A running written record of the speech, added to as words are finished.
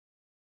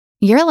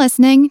You're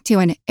listening to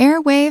an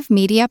Airwave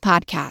Media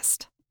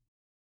Podcast.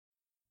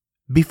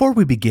 Before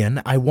we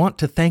begin, I want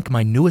to thank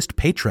my newest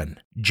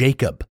patron,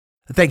 Jacob.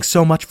 Thanks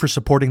so much for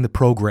supporting the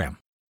program.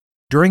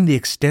 During the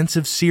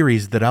extensive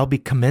series that I'll be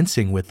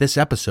commencing with this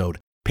episode,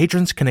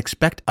 patrons can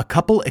expect a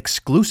couple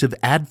exclusive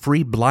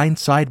ad-free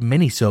Blindside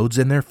minisodes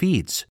in their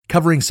feeds,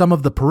 covering some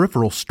of the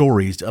peripheral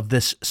stories of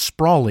this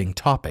sprawling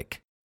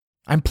topic.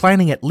 I'm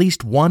planning at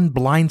least one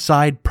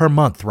Blindside per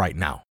month right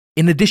now,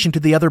 in addition to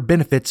the other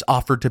benefits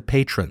offered to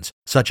patrons,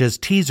 such as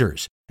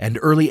teasers and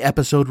early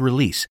episode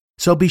release,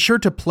 so be sure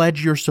to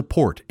pledge your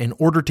support in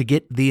order to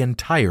get the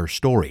entire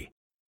story.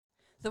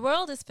 The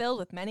world is filled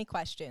with many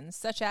questions,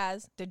 such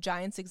as, did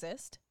giants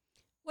exist?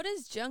 What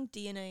is junk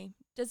DNA?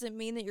 Does it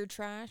mean that you're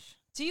trash?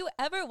 Do you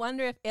ever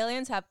wonder if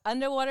aliens have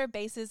underwater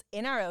bases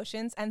in our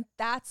oceans, and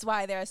that's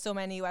why there are so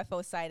many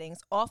UFO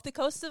sightings off the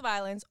coasts of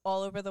islands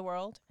all over the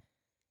world?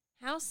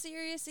 How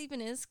serious even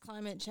is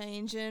climate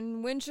change,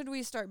 and when should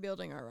we start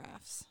building our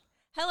rafts?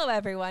 Hello,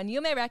 everyone.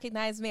 You may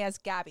recognize me as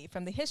Gabby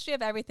from the History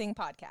of Everything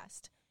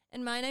podcast.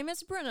 And my name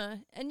is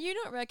Bruna, and you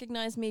don't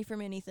recognize me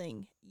from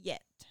anything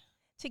yet.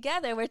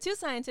 Together, we're two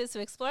scientists who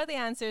explore the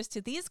answers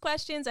to these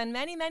questions and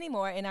many, many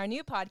more in our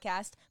new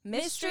podcast,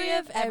 Mystery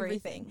of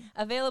Everything,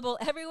 available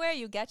everywhere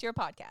you get your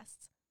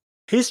podcasts.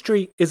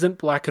 History isn't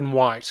black and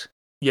white,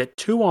 yet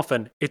too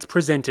often it's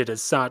presented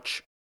as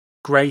such.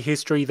 Grey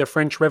History, the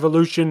French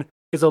Revolution,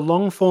 is a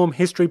long-form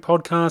history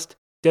podcast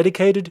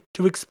dedicated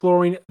to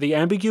exploring the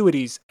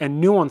ambiguities and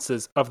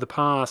nuances of the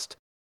past.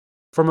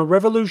 From a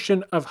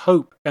revolution of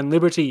hope and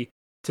liberty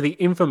to the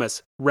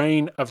infamous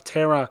Reign of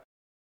Terror,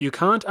 you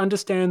can't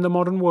understand the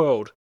modern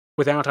world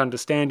without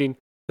understanding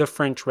the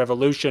French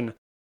Revolution.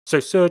 So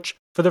search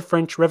for the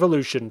French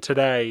Revolution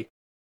today.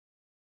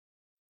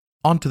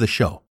 On to the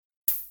show.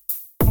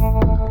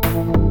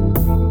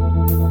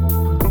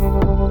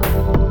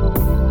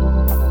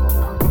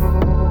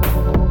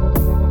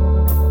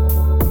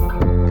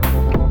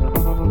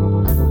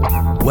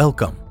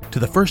 Welcome to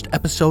the first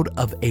episode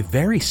of a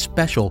very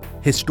special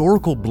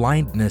Historical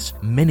Blindness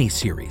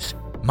mini-series.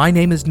 My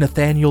name is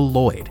Nathaniel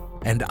Lloyd,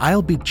 and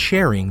I'll be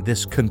chairing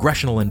this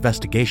congressional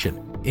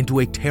investigation into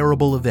a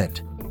terrible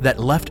event that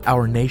left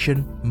our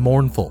nation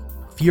mournful,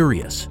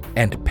 furious,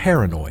 and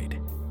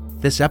paranoid.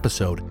 This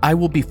episode, I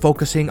will be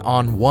focusing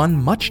on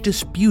one much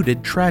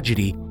disputed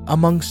tragedy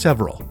among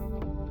several.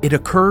 It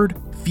occurred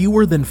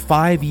fewer than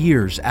 5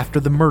 years after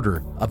the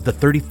murder of the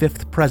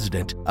 35th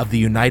President of the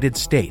United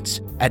States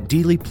at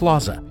Dealey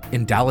Plaza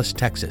in Dallas,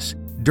 Texas,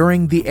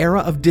 during the era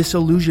of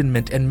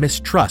disillusionment and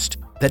mistrust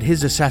that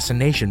his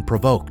assassination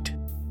provoked.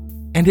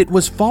 And it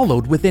was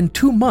followed within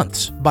 2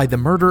 months by the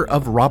murder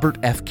of Robert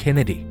F.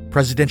 Kennedy,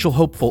 presidential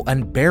hopeful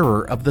and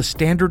bearer of the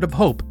standard of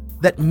hope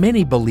that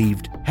many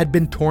believed had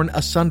been torn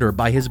asunder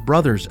by his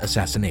brother's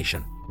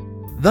assassination.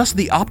 Thus,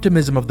 the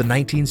optimism of the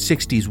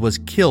 1960s was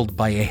killed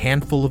by a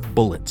handful of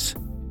bullets,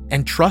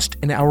 and trust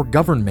in our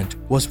government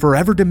was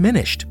forever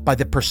diminished by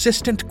the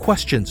persistent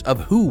questions of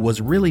who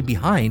was really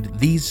behind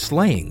these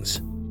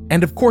slayings.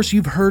 And of course,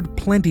 you've heard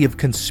plenty of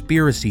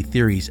conspiracy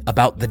theories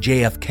about the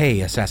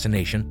JFK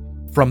assassination,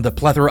 from the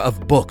plethora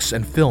of books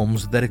and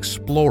films that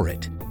explore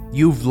it.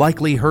 You've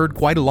likely heard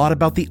quite a lot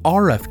about the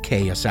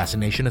RFK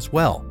assassination as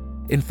well.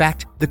 In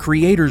fact, the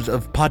creators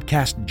of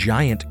podcast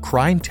giant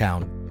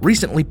Crimetown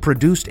recently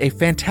produced a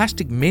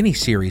fantastic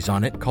mini-series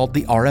on it called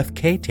the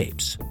RFK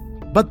Tapes.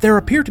 But there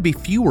appear to be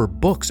fewer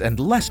books and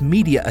less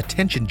media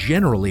attention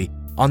generally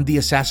on the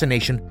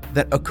assassination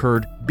that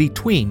occurred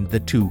between the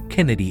two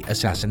Kennedy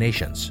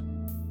assassinations.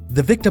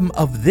 The victim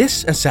of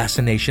this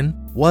assassination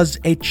was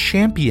a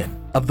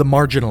champion of the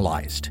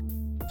marginalized.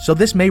 So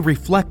this may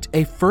reflect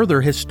a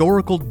further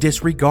historical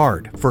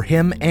disregard for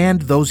him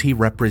and those he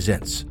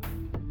represents.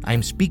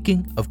 I'm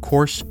speaking, of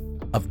course,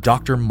 of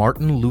Dr.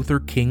 Martin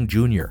Luther King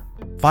Jr.,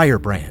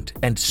 firebrand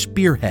and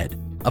spearhead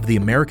of the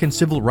American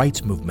Civil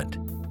Rights Movement.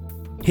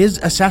 His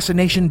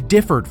assassination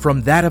differed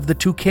from that of the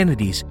two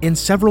Kennedys in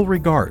several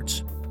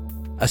regards.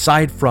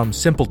 Aside from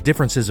simple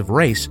differences of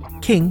race,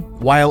 King,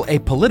 while a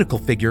political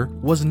figure,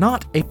 was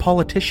not a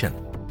politician.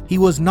 He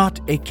was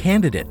not a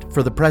candidate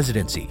for the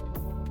presidency.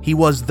 He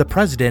was the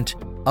president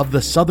of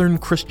the Southern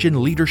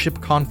Christian Leadership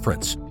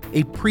Conference,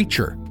 a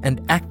preacher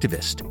and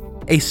activist,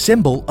 a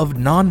symbol of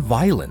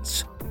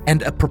nonviolence,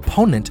 and a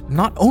proponent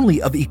not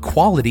only of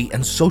equality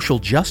and social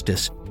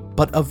justice,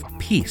 but of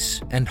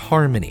peace and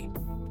harmony.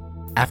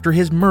 After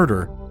his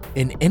murder,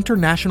 an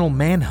international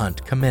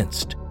manhunt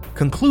commenced,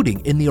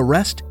 concluding in the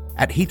arrest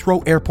at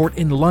Heathrow Airport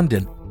in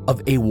London of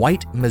a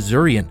white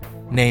Missourian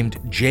named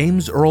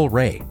James Earl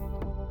Ray.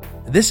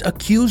 This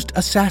accused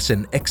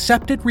assassin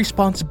accepted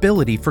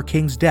responsibility for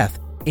King's death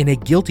in a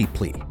guilty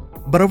plea,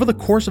 but over the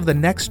course of the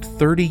next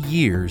 30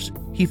 years,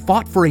 he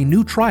fought for a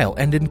new trial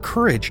and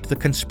encouraged the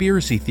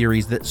conspiracy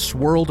theories that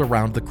swirled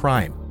around the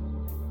crime.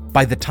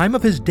 By the time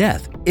of his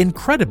death,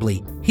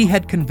 incredibly, he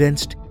had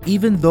convinced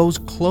even those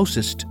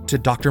closest to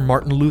Dr.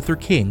 Martin Luther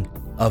King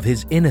of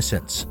his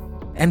innocence.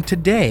 And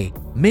today,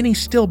 many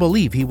still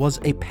believe he was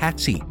a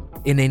patsy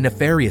in a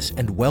nefarious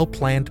and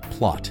well-planned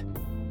plot.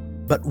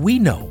 But we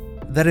know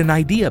that an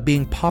idea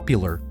being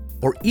popular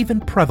or even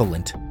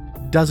prevalent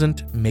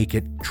doesn't make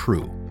it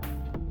true.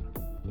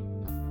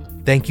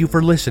 Thank you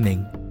for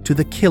listening to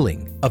The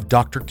Killing of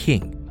Dr.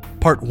 King,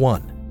 Part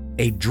 1,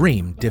 A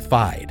Dream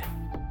Defied.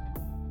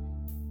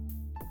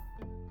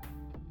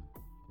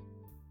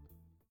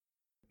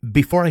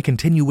 Before I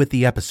continue with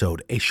the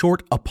episode, a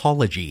short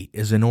apology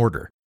is in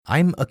order.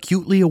 I'm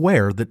acutely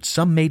aware that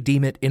some may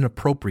deem it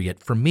inappropriate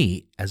for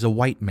me, as a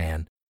white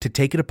man, to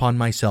take it upon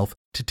myself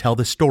to tell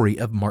the story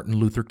of Martin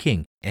Luther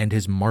King and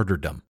his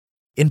martyrdom.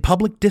 In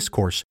public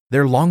discourse,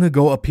 there long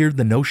ago appeared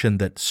the notion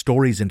that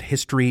stories and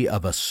history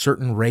of a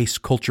certain race,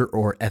 culture,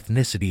 or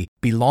ethnicity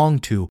belong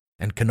to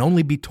and can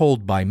only be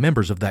told by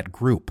members of that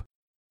group.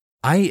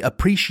 I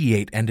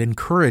appreciate and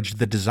encourage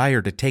the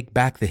desire to take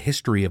back the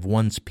history of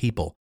one's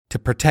people, to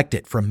protect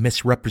it from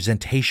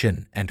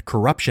misrepresentation and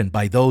corruption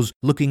by those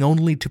looking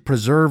only to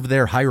preserve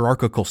their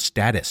hierarchical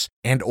status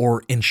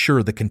and/or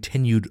ensure the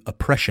continued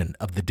oppression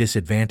of the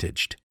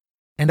disadvantaged.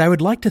 And I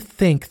would like to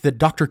think that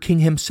Dr. King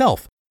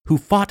himself, who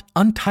fought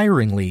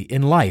untiringly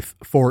in life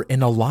for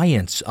an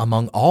alliance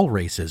among all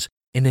races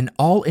in an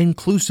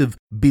all-inclusive,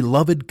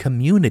 beloved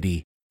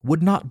community,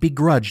 would not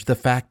begrudge the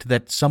fact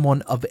that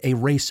someone of a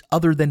race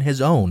other than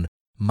his own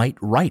might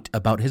write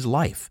about his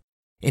life.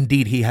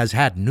 Indeed, he has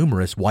had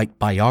numerous white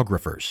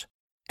biographers,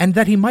 and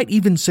that he might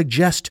even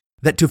suggest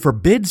that to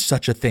forbid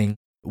such a thing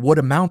would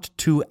amount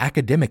to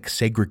academic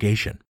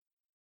segregation.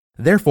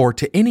 Therefore,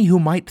 to any who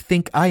might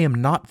think I am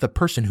not the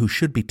person who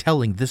should be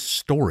telling this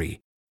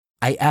story,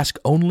 I ask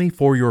only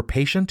for your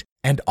patient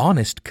and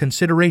honest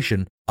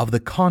consideration of the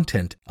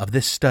content of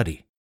this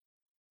study.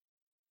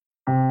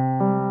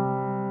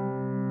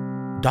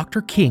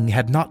 Dr. King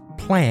had not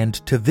planned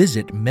to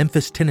visit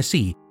Memphis,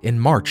 Tennessee in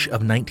March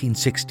of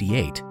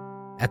 1968.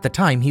 At the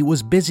time, he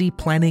was busy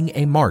planning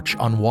a march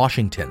on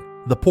Washington,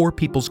 the Poor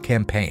People's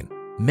Campaign,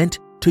 meant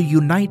to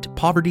unite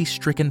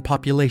poverty-stricken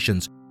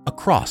populations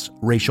across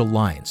racial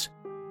lines.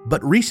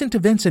 But recent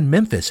events in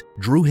Memphis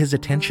drew his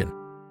attention.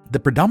 The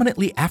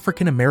predominantly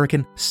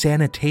African-American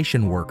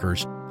sanitation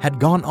workers had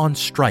gone on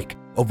strike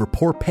over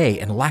poor pay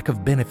and lack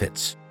of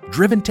benefits,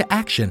 driven to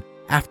action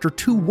after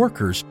 2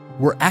 workers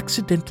were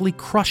accidentally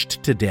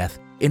crushed to death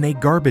in a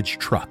garbage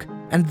truck,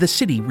 and the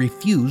city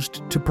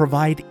refused to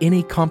provide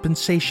any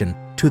compensation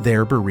to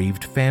their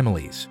bereaved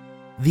families.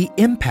 The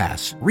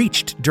impasse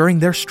reached during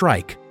their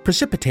strike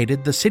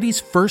precipitated the city's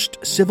first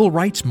civil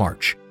rights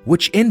march,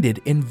 which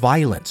ended in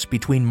violence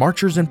between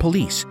marchers and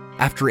police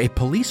after a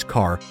police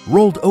car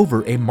rolled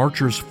over a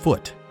marcher's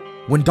foot.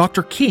 When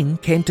Dr. King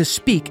came to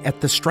speak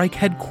at the strike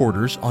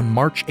headquarters on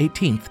March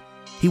 18th,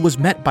 he was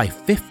met by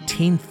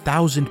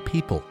 15,000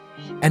 people,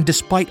 and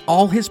despite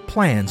all his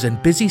plans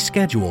and busy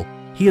schedule,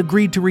 he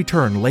agreed to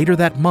return later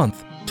that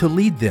month to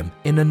lead them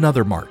in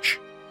another march.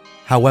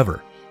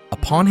 However,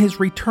 upon his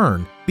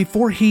return,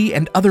 before he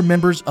and other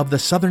members of the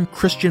Southern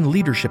Christian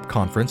Leadership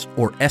Conference,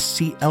 or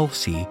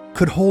SCLC,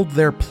 could hold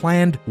their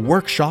planned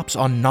workshops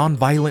on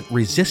nonviolent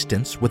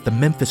resistance with the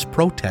Memphis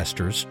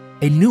protesters,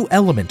 a new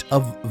element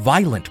of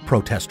violent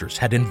protesters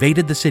had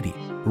invaded the city,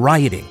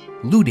 rioting,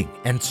 looting,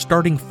 and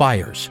starting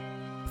fires.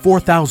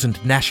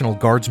 4,000 National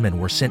Guardsmen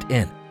were sent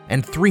in,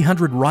 and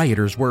 300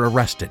 rioters were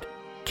arrested.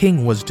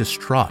 King was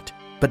distraught,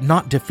 but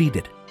not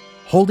defeated.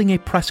 Holding a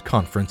press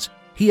conference,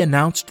 he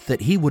announced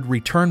that he would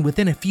return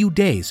within a few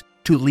days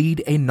to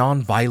lead a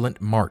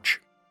nonviolent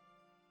march.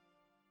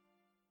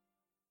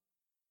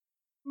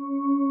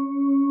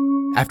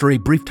 After a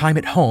brief time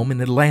at home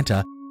in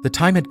Atlanta, the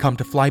time had come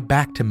to fly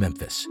back to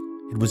Memphis.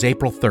 It was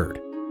April 3rd,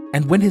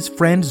 and when his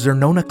friend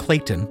Zernona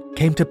Clayton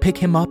came to pick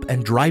him up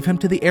and drive him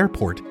to the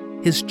airport,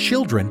 his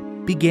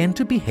children began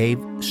to behave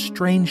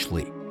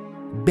strangely,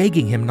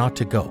 begging him not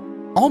to go,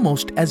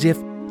 almost as if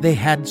they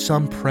had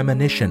some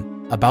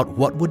premonition about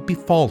what would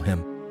befall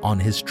him on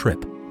his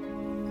trip.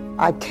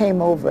 I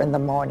came over in the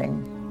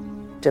morning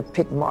to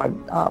pick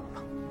Martin up,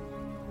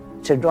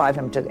 to drive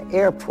him to the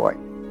airport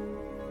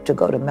to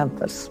go to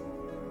Memphis.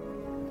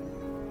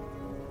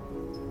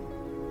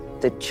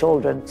 The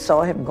children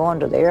saw him going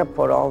to the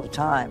airport all the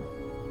time.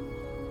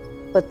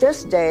 But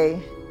this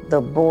day,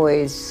 the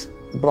boys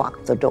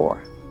blocked the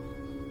door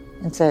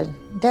and said,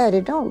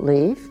 "Daddy, don't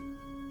leave."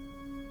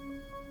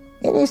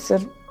 And he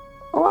said,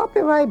 "Oh, I'll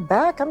be right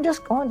back. I'm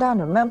just going down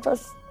to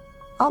Memphis.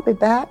 I'll be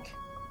back."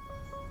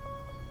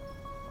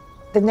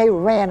 Then they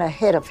ran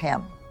ahead of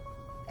him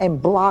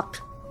and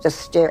blocked the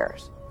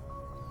stairs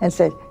and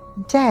said,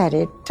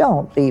 "Daddy,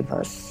 don't leave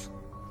us."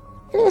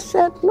 And he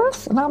said,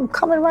 "Listen, I'm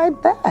coming right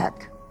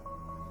back.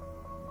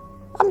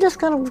 I'm just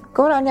going to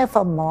go down there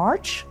for a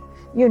march.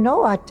 You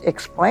know, I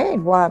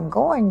explained why I'm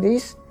going.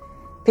 These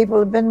people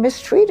have been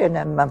mistreated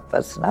in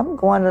Memphis, and I'm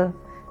going to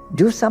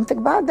do something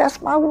about it.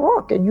 That's my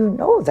work, and you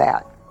know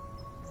that."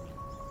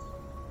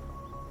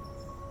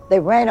 They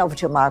ran over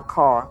to my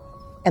car,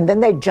 and then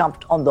they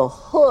jumped on the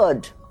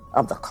hood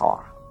of the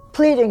car,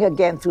 pleading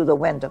again through the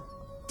window,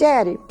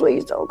 "Daddy,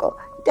 please don't go.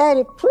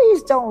 Daddy,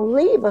 please don't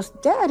leave us.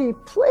 Daddy,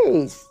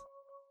 please."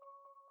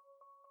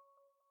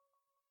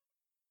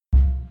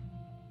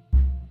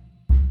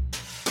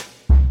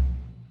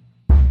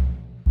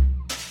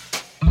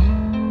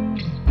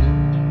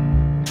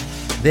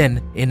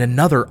 Then, in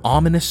another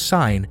ominous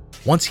sign,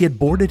 once he had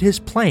boarded his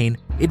plane,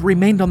 it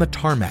remained on the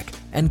tarmac,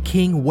 and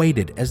King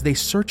waited as they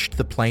searched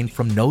the plane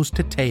from nose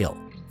to tail,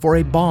 for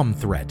a bomb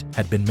threat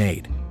had been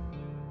made.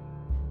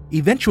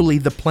 Eventually,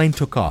 the plane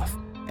took off,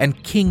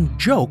 and King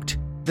joked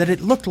that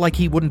it looked like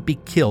he wouldn't be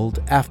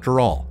killed after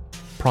all,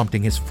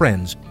 prompting his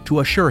friends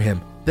to assure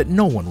him that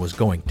no one was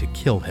going to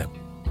kill him.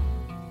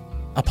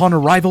 Upon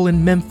arrival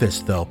in Memphis,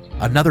 though,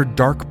 another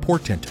dark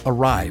portent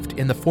arrived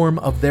in the form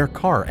of their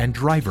car and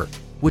driver,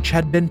 which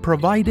had been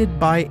provided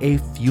by a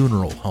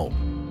funeral home.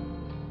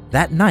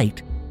 That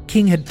night,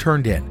 King had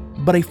turned in,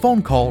 but a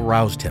phone call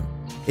roused him.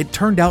 It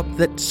turned out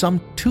that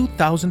some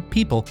 2,000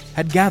 people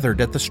had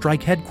gathered at the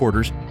strike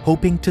headquarters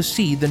hoping to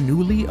see the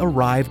newly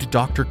arrived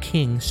Dr.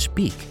 King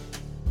speak.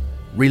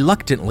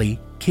 Reluctantly,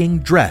 King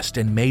dressed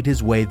and made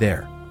his way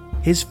there.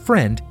 His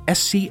friend,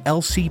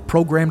 SCLC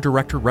Program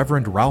Director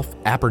Reverend Ralph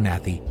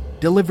Abernathy,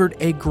 delivered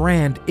a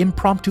grand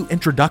impromptu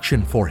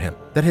introduction for him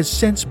that has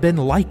since been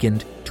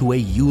likened to a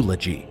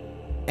eulogy.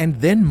 And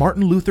then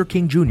Martin Luther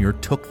King Jr.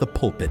 took the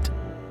pulpit.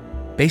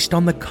 Based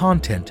on the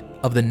content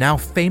of the now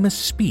famous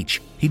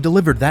speech he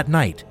delivered that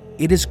night,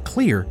 it is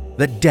clear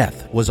that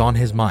death was on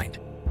his mind.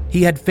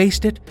 He had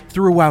faced it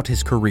throughout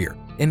his career,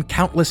 in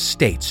countless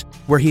states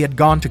where he had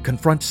gone to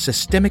confront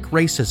systemic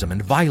racism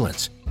and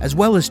violence, as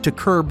well as to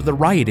curb the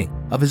rioting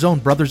of his own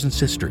brothers and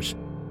sisters.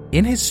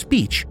 In his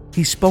speech,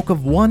 he spoke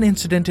of one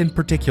incident in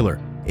particular,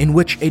 in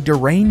which a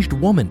deranged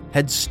woman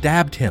had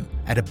stabbed him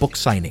at a book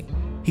signing.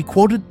 He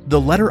quoted the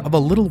letter of a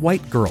little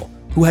white girl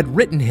who had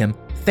written him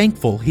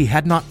thankful he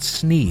had not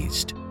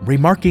sneezed,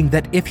 remarking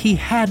that if he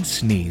had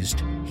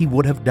sneezed, he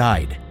would have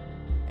died.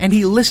 And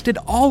he listed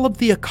all of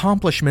the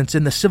accomplishments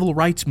in the civil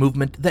rights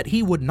movement that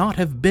he would not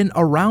have been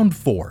around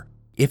for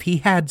if he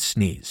had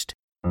sneezed.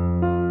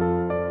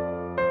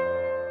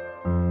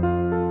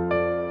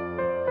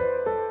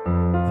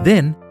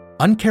 Then,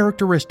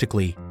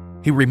 uncharacteristically,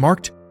 he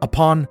remarked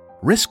upon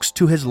risks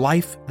to his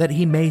life that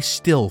he may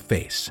still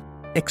face,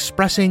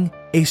 expressing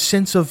a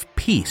sense of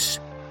peace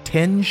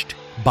tinged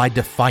by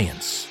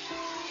defiance.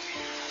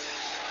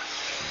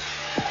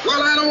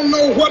 Well, I don't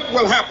know what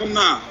will happen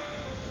now.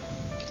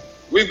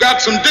 We've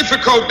got some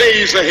difficult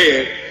days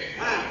ahead.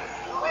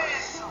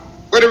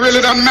 But it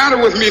really doesn't matter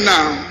with me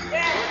now,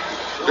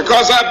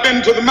 because I've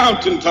been to the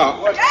mountaintop.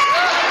 I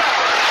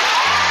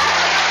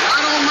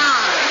don't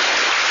mind.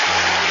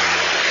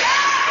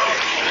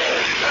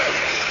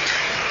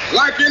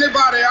 Like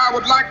anybody, I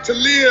would like to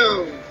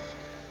live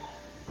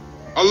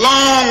a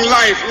long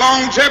life.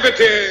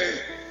 Longevity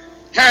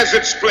has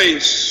its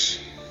place.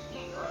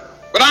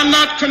 But I'm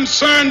not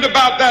concerned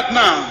about that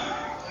now.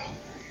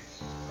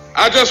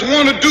 I just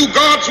want to do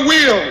God's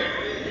will.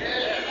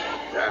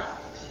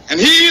 And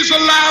He's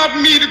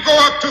allowed me to go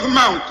up to the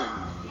mountain.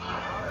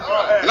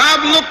 And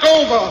I've looked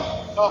over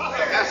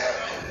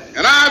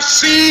and I've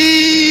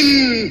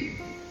seen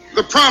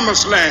the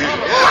promised land.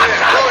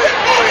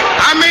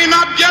 I may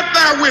not get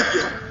there with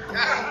you,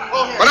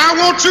 but I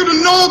want you to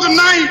know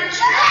tonight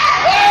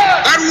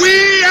that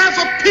we as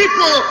a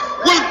people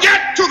will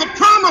get to the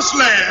promised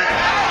land.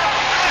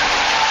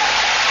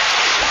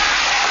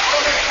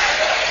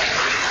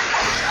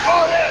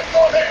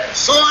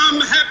 So I'm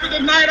happy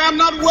tonight. I'm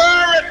not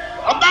worried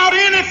about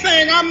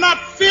anything. I'm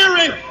not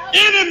fearing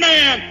any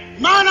man.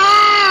 Mine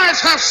eyes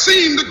have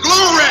seen the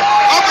glory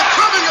of the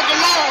coming of the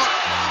Lord.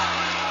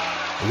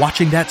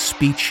 Watching that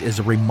speech is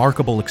a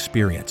remarkable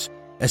experience,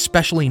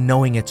 especially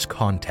knowing its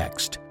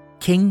context.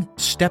 King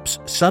steps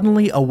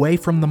suddenly away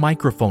from the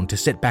microphone to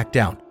sit back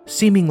down,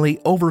 seemingly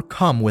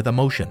overcome with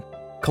emotion,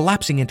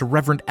 collapsing into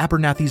Reverend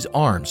Abernathy's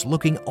arms,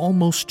 looking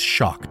almost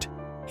shocked.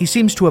 He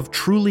seems to have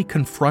truly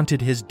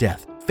confronted his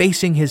death,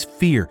 facing his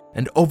fear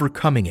and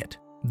overcoming it.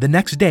 The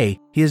next day,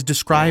 he is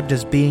described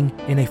as being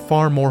in a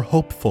far more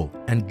hopeful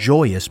and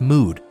joyous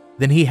mood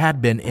than he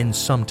had been in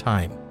some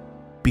time.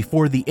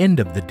 Before the end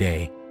of the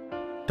day,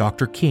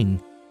 Dr.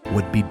 King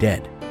would be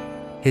dead,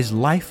 his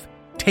life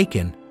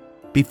taken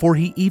before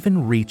he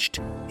even reached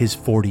his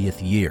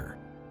 40th year.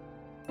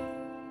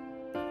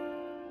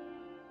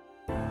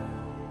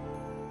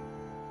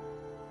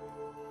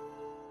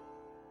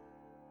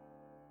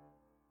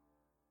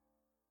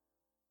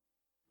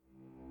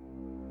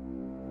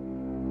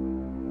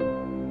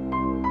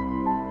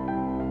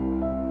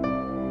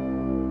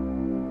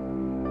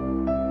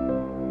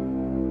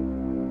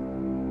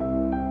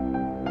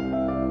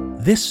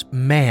 This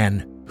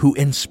man who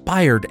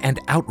inspired and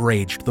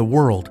outraged the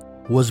world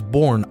was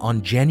born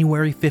on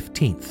January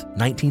 15th,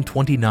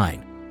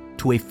 1929,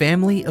 to a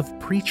family of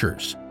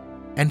preachers,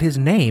 and his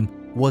name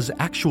was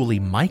actually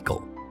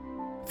Michael.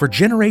 For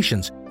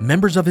generations,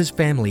 members of his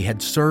family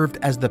had served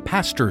as the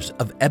pastors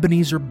of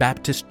Ebenezer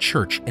Baptist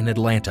Church in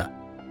Atlanta,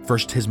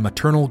 first his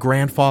maternal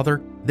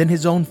grandfather, then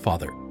his own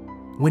father.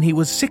 When he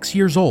was 6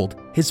 years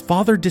old, his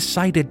father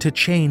decided to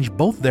change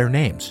both their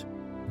names.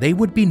 They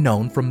would be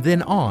known from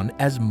then on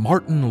as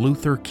Martin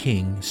Luther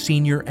King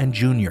Sr. and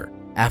Jr.,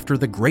 after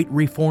the great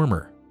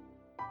reformer.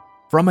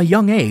 From a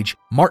young age,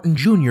 Martin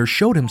Jr.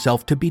 showed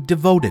himself to be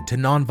devoted to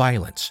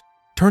nonviolence,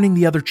 turning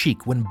the other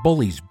cheek when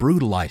bullies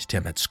brutalized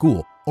him at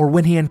school or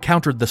when he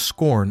encountered the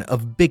scorn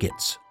of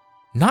bigots.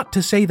 Not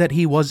to say that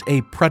he was a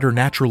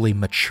preternaturally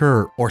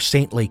mature or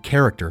saintly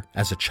character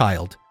as a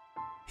child.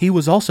 He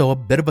was also a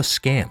bit of a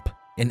scamp,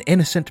 an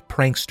innocent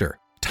prankster,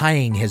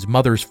 tying his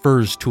mother's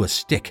furs to a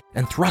stick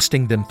and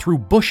thrusting them through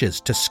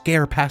bushes to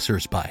scare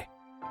passers-by.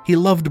 He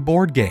loved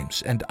board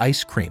games and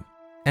ice cream,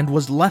 and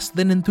was less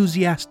than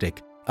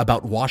enthusiastic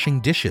about washing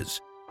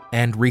dishes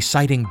and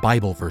reciting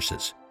Bible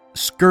verses,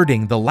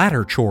 skirting the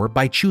latter chore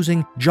by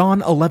choosing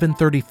John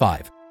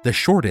 11:35, the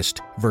shortest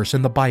verse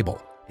in the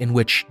Bible, in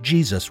which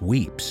Jesus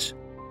weeps.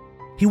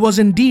 He was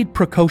indeed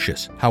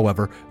precocious,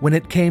 however, when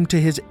it came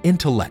to his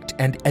intellect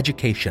and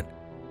education.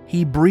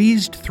 He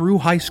breezed through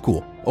high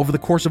school over the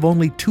course of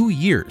only 2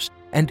 years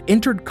and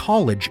entered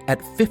college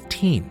at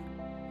 15.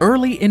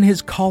 Early in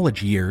his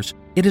college years,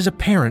 it is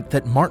apparent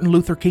that Martin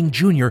Luther King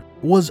Jr.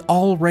 was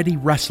already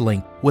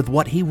wrestling with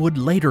what he would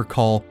later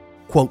call,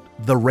 quote,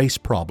 the race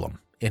problem,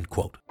 end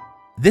quote.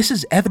 This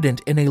is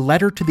evident in a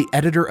letter to the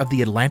editor of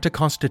the Atlanta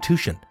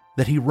Constitution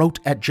that he wrote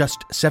at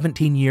just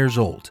 17 years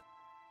old.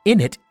 In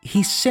it,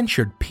 he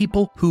censured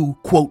people who,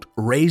 quote,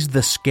 raise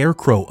the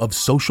scarecrow of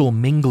social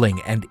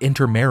mingling and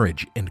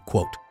intermarriage, end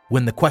quote,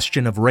 when the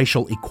question of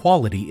racial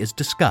equality is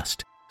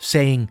discussed,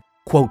 saying,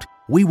 quote,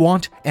 we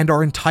want and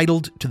are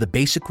entitled to the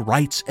basic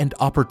rights and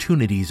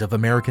opportunities of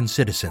American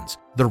citizens,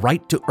 the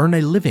right to earn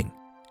a living,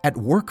 at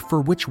work for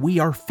which we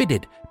are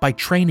fitted by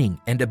training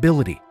and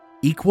ability,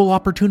 equal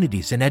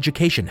opportunities in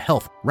education,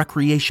 health,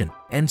 recreation,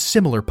 and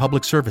similar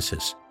public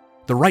services,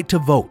 the right to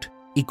vote,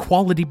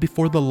 equality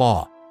before the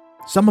law,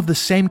 some of the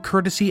same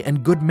courtesy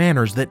and good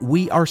manners that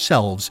we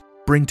ourselves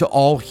bring to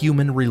all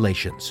human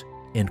relations,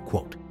 end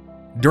quote.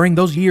 During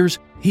those years,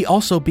 he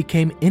also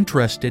became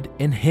interested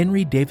in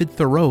Henry David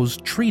Thoreau's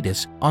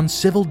treatise on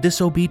civil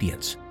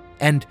disobedience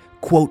and,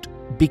 quote,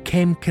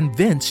 became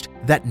convinced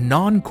that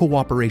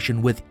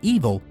non-cooperation with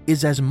evil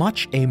is as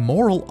much a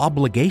moral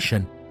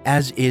obligation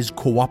as is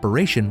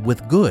cooperation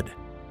with good.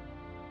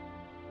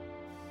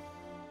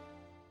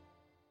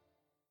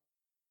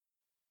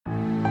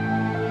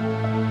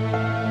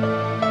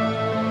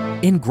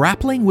 In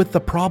grappling with the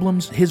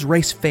problems his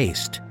race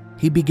faced,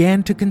 he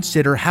began to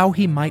consider how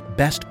he might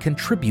best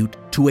contribute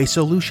to a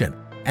solution,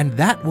 and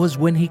that was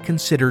when he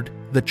considered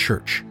the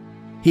church.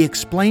 He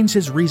explains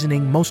his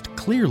reasoning most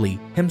clearly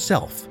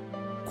himself.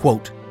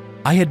 Quote,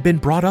 I had been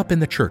brought up in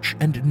the church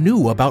and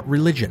knew about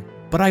religion,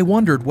 but I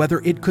wondered whether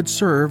it could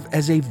serve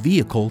as a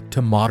vehicle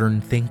to modern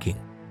thinking.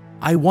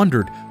 I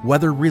wondered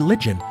whether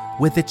religion,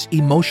 with its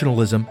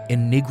emotionalism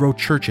in Negro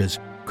churches,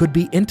 could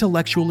be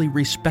intellectually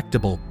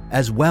respectable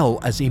as well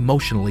as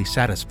emotionally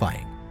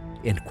satisfying,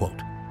 end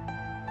quote.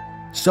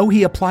 So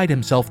he applied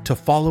himself to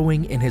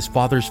following in his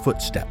father's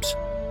footsteps.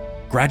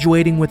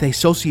 Graduating with a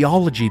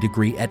sociology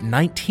degree at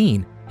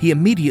 19, he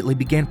immediately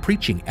began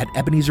preaching at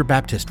Ebenezer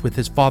Baptist with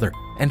his father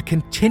and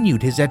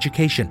continued his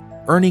education,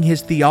 earning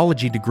his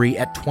theology degree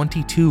at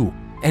 22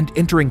 and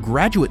entering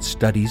graduate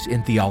studies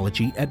in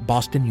theology at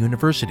Boston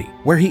University,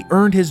 where he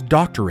earned his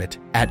doctorate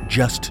at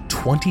just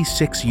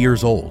 26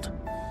 years old.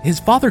 His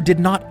father did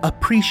not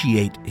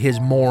appreciate his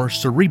more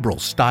cerebral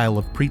style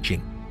of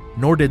preaching,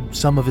 nor did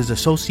some of his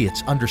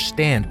associates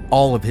understand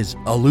all of his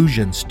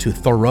allusions to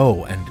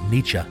Thoreau and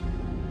Nietzsche.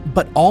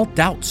 But all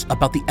doubts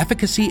about the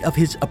efficacy of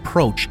his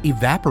approach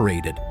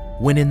evaporated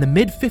when in the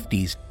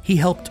mid-50s he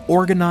helped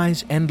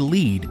organize and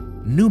lead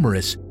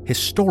numerous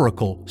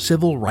historical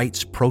civil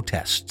rights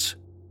protests.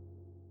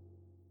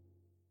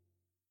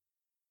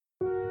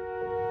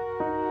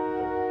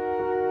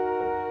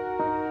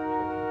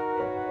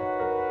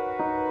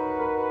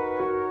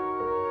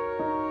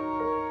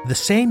 The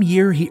same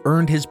year he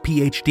earned his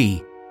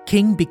PhD,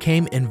 King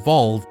became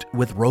involved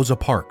with Rosa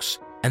Parks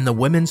and the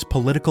Women's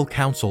Political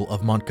Council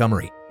of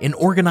Montgomery in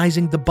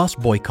organizing the bus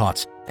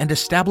boycotts and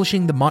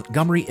establishing the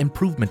Montgomery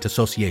Improvement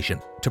Association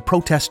to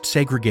protest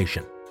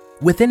segregation.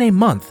 Within a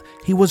month,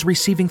 he was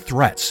receiving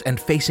threats and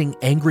facing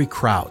angry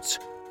crowds.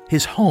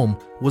 His home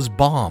was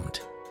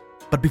bombed.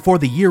 But before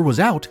the year was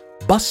out,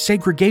 bus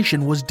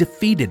segregation was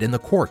defeated in the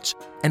courts,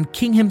 and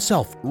King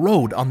himself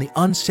rode on the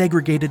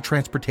unsegregated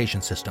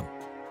transportation system.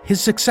 His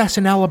success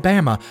in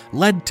Alabama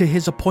led to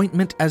his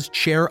appointment as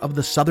chair of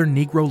the Southern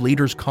Negro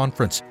Leaders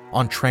Conference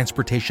on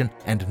Transportation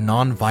and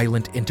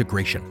Nonviolent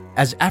Integration,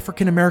 as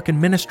African American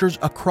ministers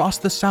across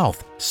the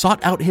South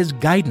sought out his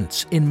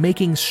guidance in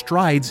making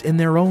strides in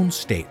their own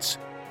states.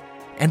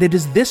 And it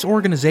is this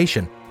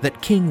organization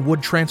that King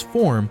would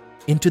transform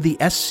into the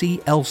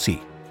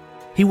SCLC.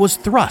 He was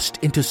thrust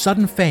into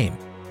sudden fame,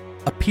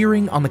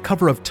 appearing on the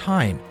cover of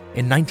Time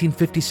in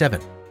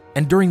 1957,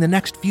 and during the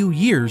next few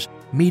years,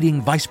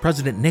 meeting Vice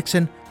President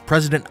Nixon,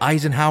 President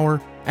Eisenhower,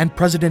 and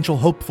presidential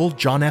hopeful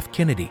John F.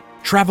 Kennedy,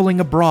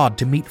 traveling abroad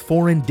to meet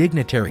foreign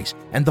dignitaries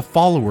and the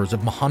followers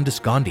of Mohandas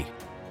Gandhi,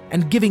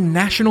 and giving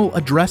national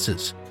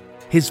addresses.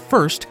 His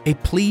first, a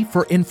plea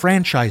for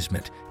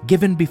enfranchisement,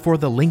 given before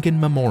the Lincoln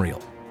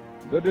Memorial.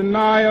 The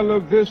denial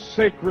of this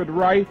sacred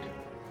right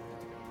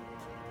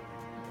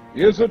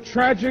is a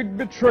tragic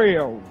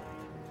betrayal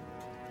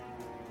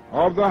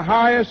of the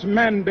highest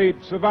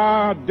mandates of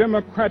our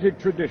democratic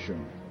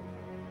tradition.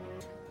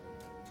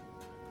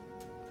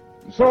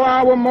 So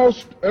our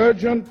most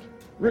urgent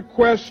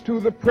request to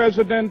the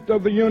President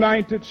of the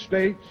United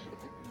States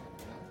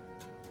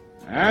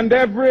and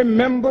every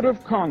member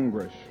of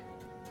Congress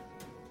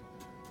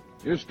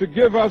is to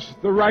give us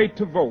the right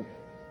to vote.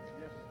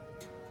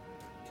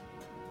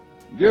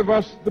 Give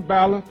us the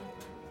ballot,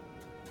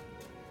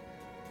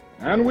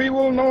 and we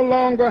will no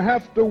longer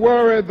have to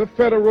worry the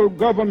federal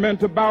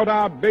government about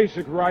our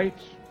basic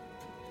rights.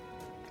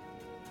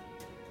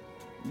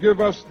 Give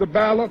us the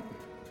ballot,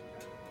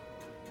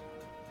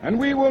 and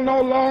we will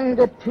no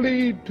longer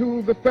plead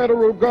to the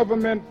federal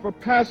government for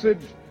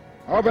passage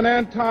of an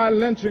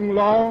anti-lynching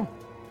law.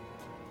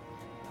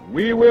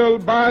 We will,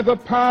 by the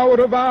power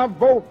of our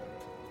vote,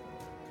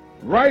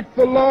 write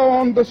the law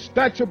on the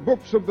statute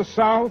books of the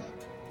South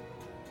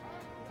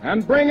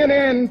and bring an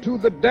end to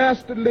the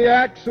dastardly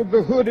acts of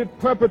the hooded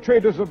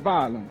perpetrators of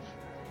violence.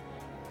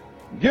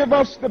 Give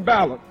us the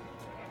ballot,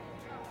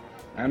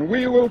 and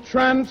we will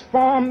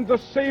transform the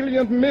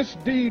salient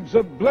misdeeds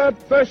of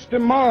bloodthirsty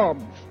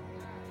mobs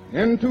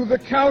into the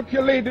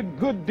calculated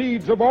good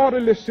deeds of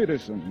orderly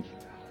citizens.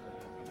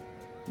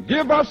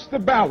 Give us the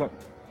ballot,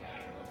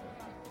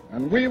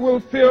 and we will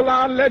fill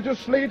our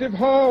legislative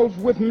halls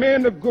with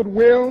men of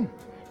goodwill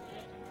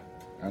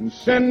and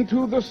send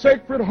to the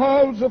sacred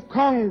halls of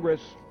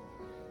Congress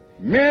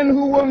men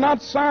who will not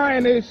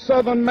sign a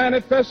Southern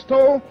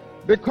manifesto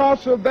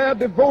because of their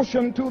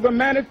devotion to the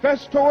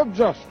manifesto of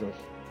justice.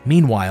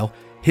 Meanwhile,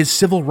 his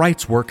civil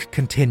rights work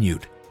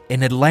continued.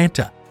 In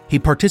Atlanta, he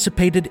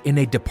participated in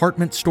a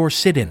department store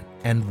sit-in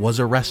and was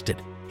arrested.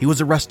 He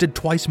was arrested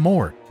twice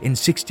more, in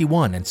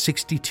 61 and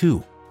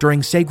 62,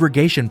 during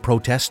segregation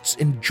protests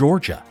in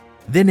Georgia.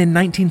 Then in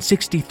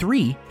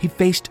 1963, he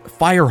faced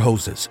fire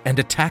hoses and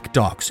attack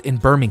dogs in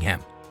Birmingham,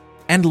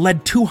 and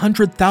led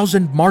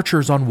 200,000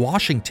 marchers on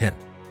Washington,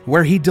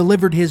 where he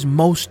delivered his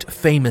most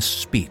famous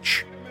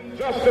speech.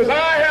 Just as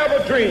I have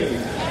a dream,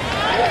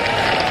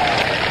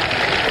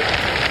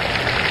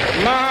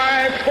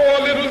 my 4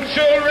 little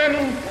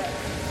children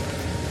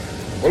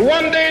will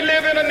one day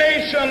live in a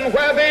nation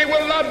where they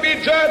will not be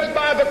judged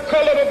by the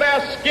color of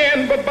their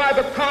skin, but by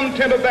the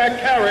content of their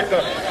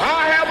character.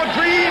 I have a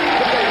dream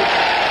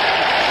today.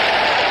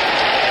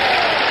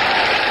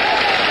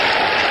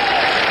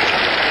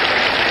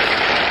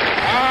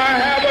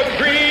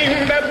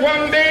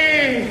 One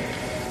day,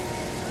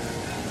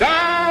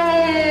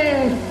 down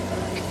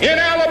in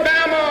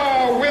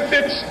Alabama, with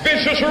its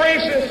vicious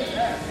racists,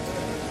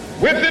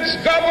 with its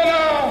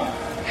governor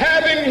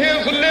having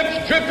his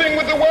lips dripping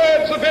with the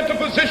words of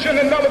interposition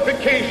and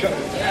nullification.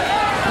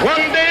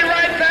 One day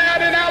right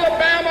there in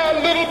Alabama,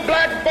 little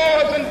black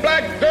boys and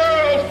black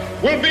girls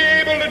will be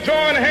able to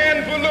join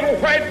hands with little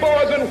white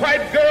boys and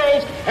white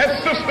girls as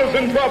sisters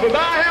and brothers.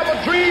 I have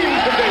a dream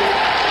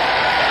today.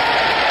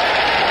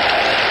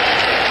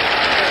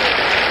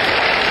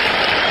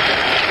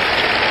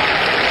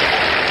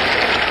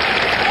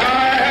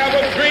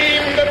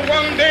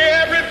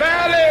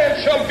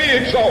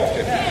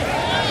 Exalted.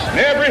 And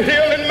every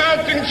hill and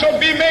mountain shall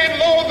be made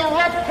low, the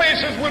rough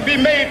places will be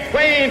made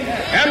plain,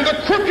 and the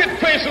crooked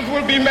places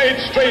will be made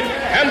straight,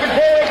 and the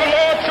glory of the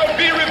Lord shall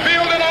be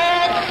revealed, and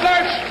all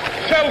flesh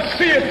shall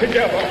see it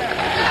together.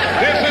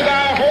 This is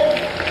our hope.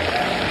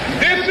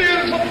 This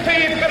is the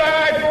faith that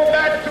I go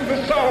back to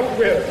the South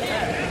with.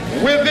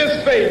 With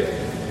this faith,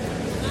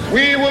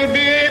 we will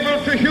be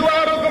able to hew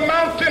out of the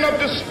mountain of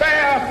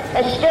despair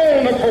a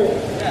stone of hope.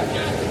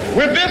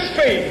 With this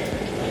faith,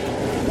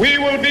 we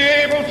will be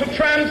able to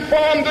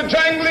transform the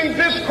jangling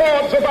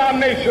discords of our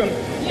nation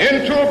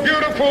into a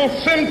beautiful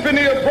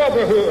symphony of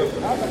brotherhood.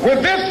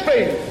 With this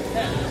faith,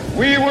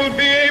 we will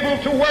be able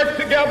to work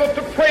together,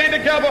 to pray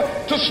together,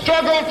 to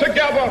struggle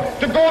together,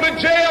 to go to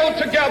jail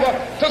together,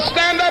 to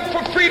stand up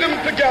for freedom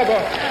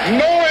together,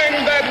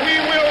 knowing that we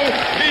will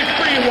be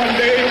free one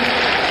day.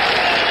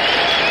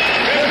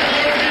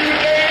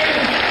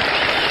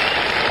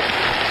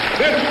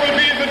 This will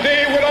be the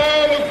day when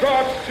all of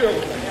God's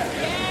children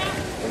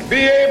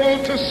be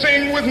able to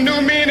sing with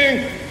new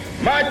meaning,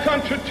 my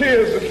country,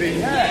 tears of thee.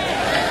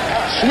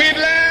 Sweet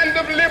land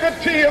of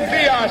liberty, of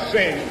thee I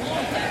sing.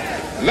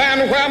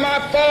 Land where my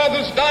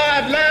fathers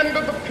died, land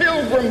of the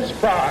pilgrim's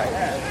pride.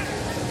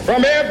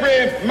 From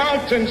every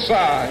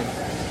mountainside,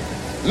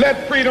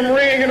 let freedom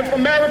ring. And if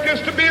America is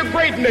to be a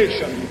great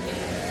nation,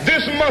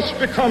 this must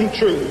become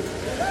true.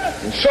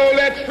 And so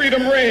let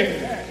freedom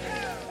ring.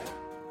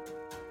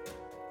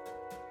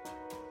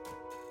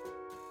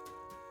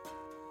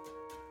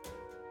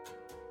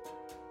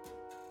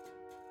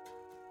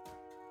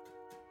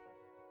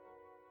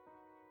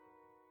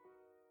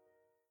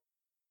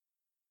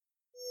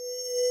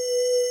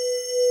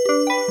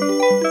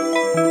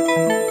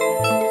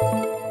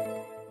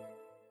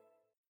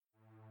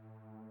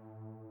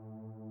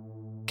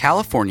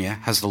 California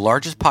has the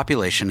largest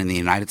population in the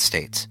United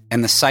States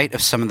and the site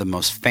of some of the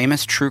most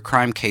famous true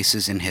crime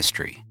cases in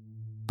history.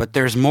 But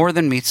there's more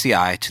than meets the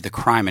eye to the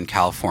crime in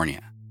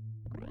California.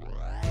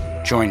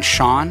 Join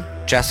Sean,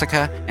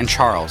 Jessica, and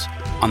Charles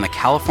on the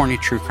California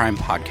True Crime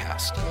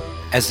Podcast,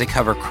 as they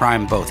cover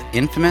crime both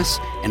infamous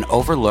and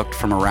overlooked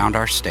from around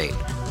our state,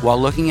 while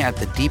looking at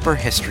the deeper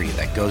history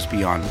that goes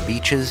beyond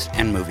beaches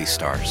and movie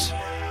stars.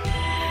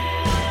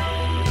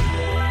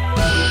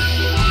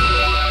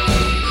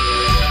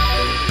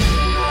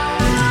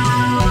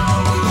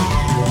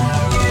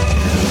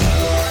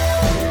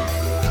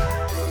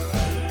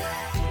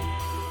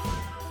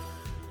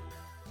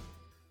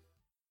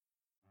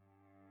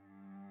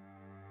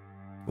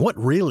 What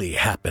really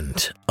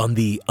happened on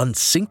the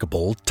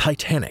unsinkable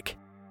Titanic?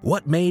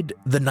 What made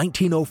the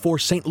 1904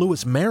 St.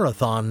 Louis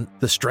Marathon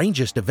the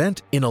strangest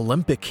event in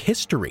Olympic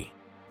history?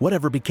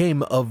 Whatever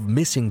became of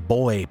missing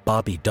boy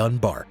Bobby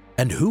Dunbar?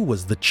 And who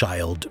was the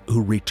child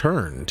who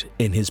returned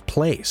in his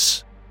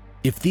place?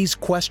 If these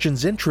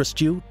questions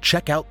interest you,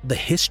 check out the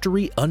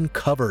History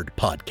Uncovered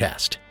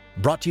podcast,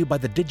 brought to you by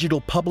the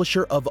digital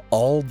publisher of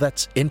All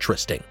That's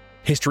Interesting.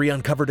 History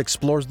Uncovered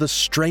explores the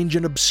strange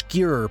and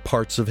obscure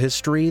parts of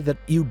history that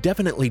you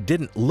definitely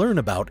didn't learn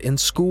about in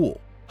school.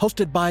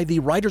 Hosted by the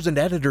writers and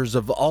editors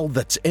of All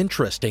That's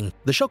Interesting,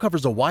 the show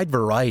covers a wide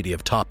variety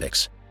of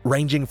topics,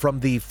 ranging from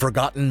the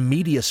forgotten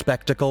media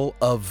spectacle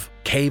of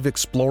cave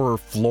explorer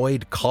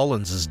Floyd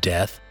Collins'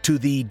 death, to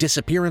the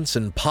disappearance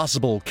and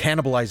possible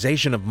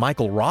cannibalization of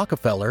Michael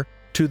Rockefeller,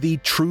 to the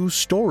true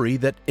story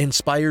that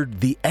inspired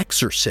The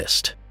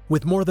Exorcist.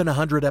 With more than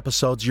 100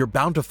 episodes, you're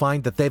bound to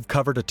find that they've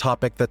covered a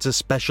topic that's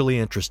especially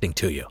interesting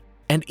to you.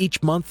 And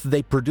each month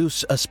they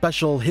produce a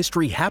special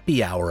History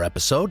Happy Hour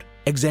episode,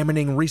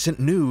 examining recent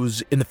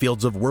news in the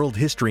fields of world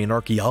history and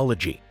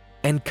archaeology,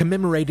 and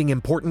commemorating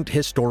important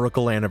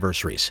historical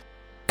anniversaries.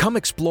 Come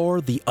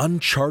explore the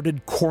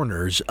uncharted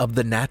corners of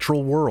the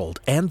natural world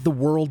and the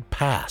world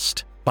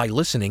past by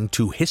listening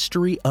to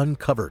History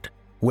Uncovered,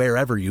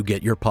 wherever you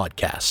get your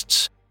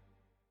podcasts.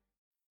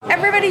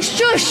 Everybody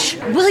shush!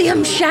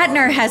 William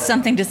Shatner has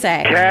something to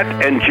say.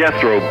 Cat and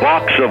Jethro,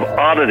 box of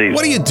oddities.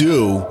 What do you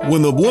do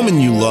when the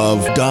woman you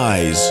love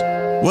dies?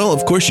 Well,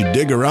 of course you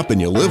dig her up and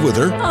you live with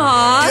her.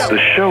 Aww. The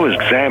show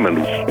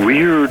examines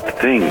weird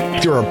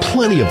things. There are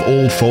plenty of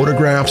old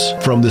photographs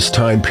from this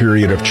time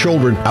period of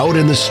children out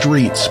in the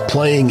streets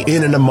playing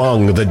in and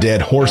among the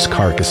dead horse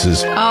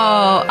carcasses.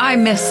 Oh, I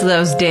miss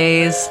those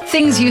days.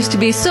 Things used to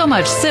be so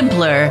much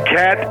simpler.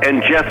 Cat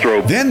and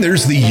Jethro. Then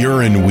there's the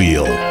urine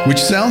wheel, which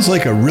sounds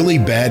like a really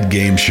bad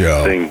game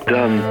show. They've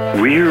done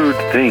weird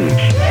things.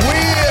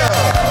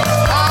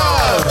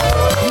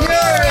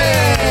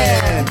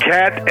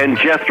 Cat and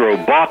Jethro,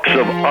 box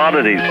of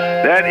oddities.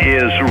 That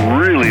is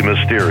really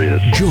mysterious.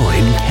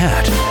 Join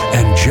Cat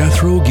and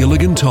Jethro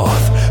Gilligan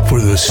Toth for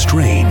the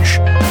strange,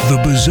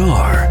 the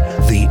bizarre,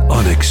 the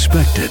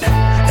unexpected,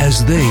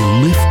 as they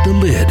lift the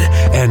lid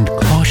and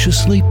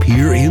cautiously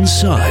peer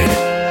inside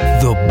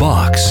the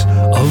Box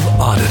of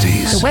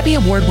Oddities. The Webby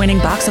Award-winning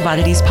Box of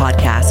Oddities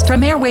podcast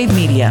from Airwave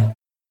Media.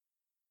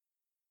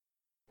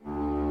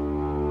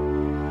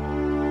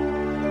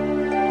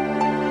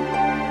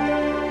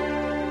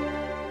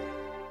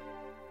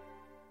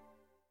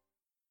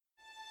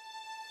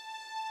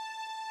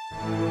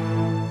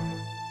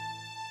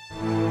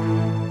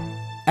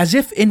 As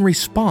if in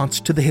response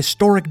to the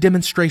historic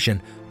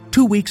demonstration,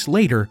 2 weeks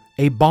later,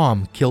 a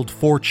bomb killed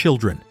 4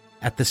 children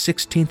at the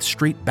 16th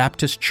Street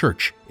Baptist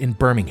Church in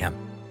Birmingham,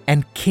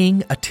 and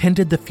King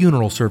attended the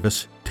funeral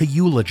service to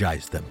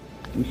eulogize them.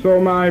 And so,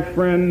 my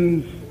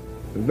friends,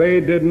 they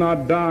did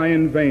not die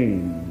in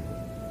vain.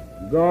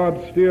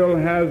 God still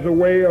has a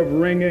way of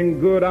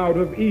wringing good out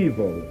of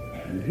evil.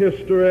 And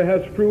history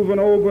has proven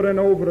over and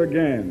over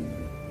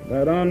again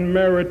that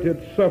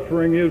unmerited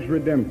suffering is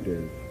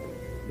redemptive.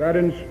 That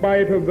in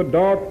spite of the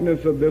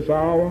darkness of this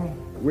hour,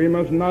 we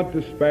must not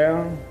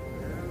despair.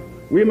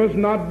 We must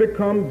not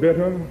become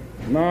bitter,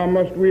 nor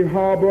must we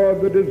harbor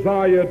the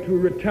desire to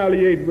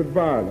retaliate with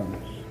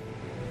violence.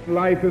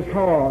 Life is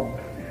hard.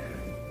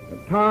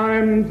 At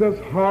times as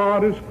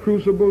hard as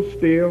crucible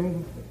steel.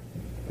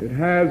 It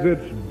has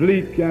its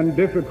bleak and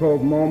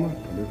difficult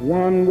moments. If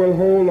one will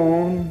hold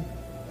on,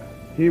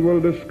 he will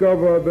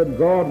discover that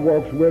God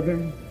walks with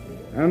him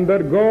and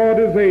that God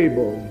is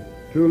able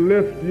to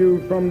lift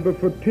you from the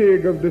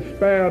fatigue of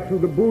despair to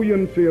the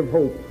buoyancy of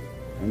hope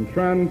and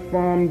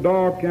transform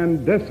dark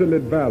and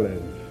desolate valleys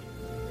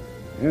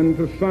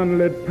into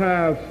sunlit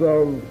paths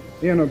of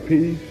inner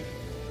peace.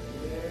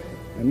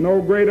 And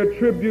no greater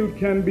tribute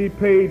can be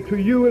paid to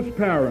you as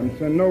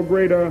parents, and no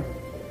greater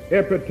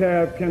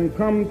epitaph can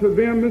come to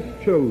them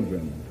as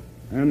children,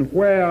 and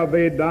where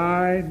they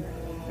died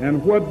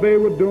and what they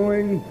were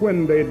doing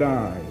when they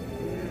died.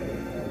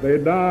 They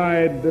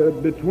died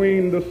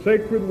between the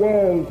sacred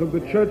walls of the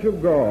Church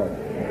of God,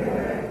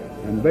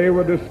 and they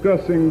were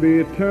discussing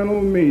the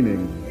eternal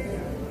meaning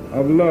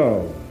of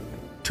love.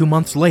 2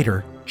 months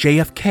later,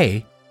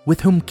 JFK,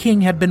 with whom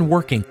King had been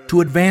working to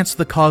advance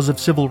the cause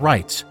of civil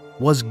rights,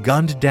 was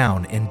gunned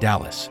down in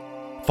Dallas.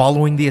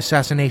 Following the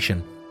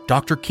assassination,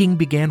 Dr. King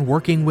began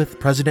working with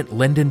President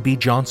Lyndon B.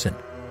 Johnson,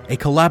 a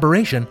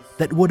collaboration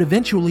that would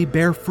eventually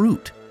bear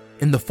fruit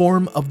in the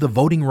form of the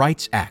Voting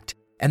Rights Act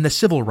and the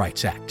Civil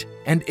Rights Act.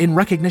 and in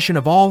recognition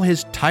of all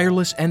his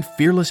tireless and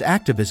fearless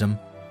activism,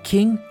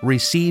 King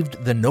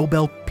received the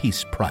Nobel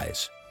Peace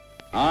Prize.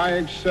 I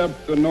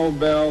accept the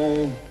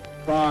Nobel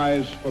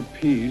Prize for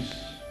Peace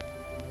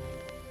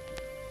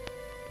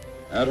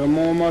at a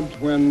moment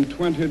when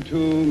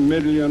 22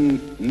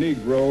 million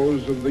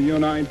Negroes of the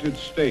United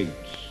States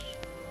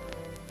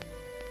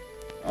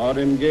are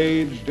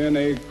engaged in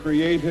a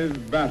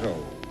creative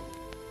battle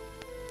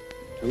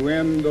to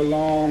end the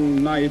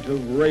long night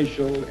of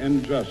racial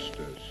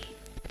injustice.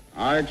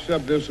 I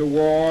accept this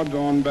award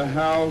on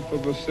behalf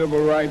of the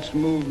civil rights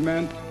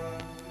movement,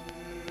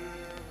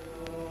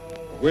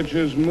 which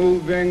is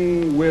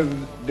moving with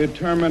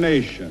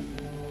determination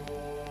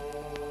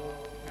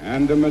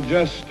and a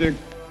majestic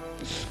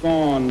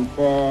scorn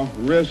for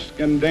risk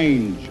and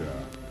danger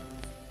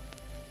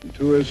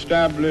to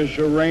establish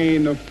a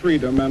reign of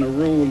freedom and a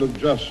rule of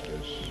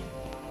justice.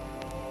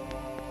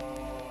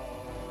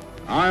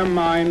 I am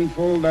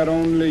mindful that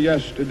only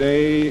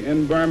yesterday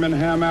in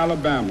Birmingham,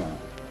 Alabama,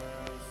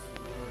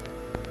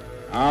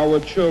 our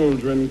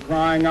children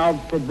crying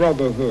out for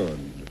brotherhood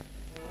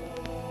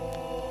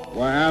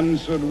were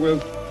answered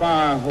with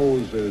fire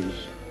hoses,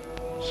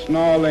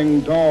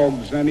 snarling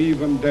dogs, and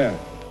even death.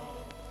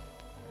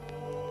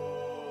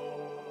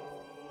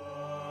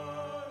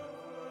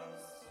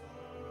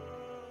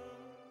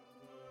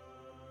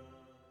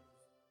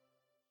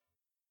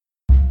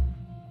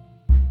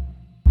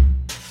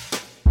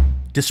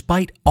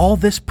 Despite all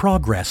this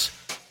progress,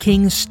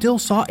 King still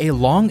saw a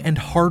long and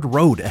hard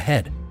road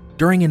ahead.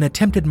 During an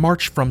attempted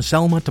march from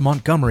Selma to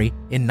Montgomery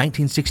in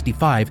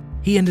 1965,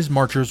 he and his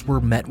marchers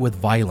were met with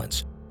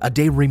violence, a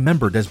day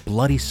remembered as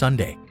Bloody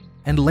Sunday.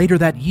 And later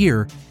that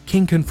year,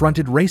 King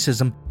confronted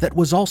racism that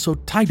was also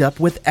tied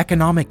up with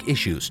economic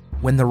issues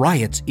when the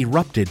riots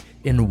erupted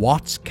in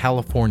Watts,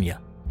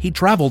 California. He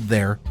traveled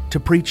there to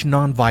preach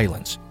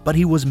nonviolence, but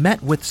he was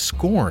met with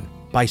scorn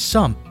by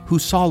some who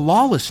saw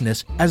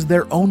lawlessness as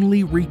their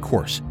only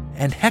recourse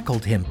and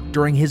heckled him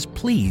during his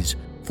pleas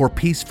for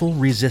peaceful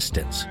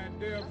resistance.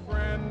 Dear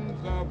friends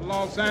of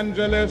Los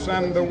Angeles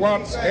and the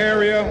Watts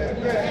area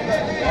of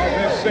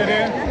this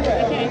city,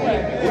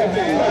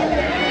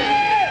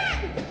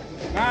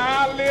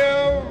 I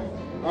live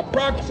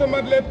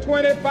approximately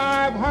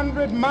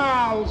 2,500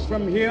 miles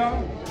from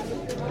here.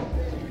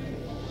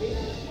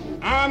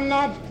 I'm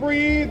not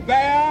free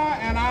there,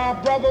 and our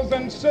brothers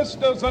and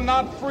sisters are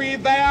not free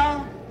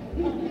there.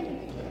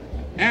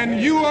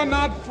 And you are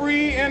not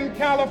free in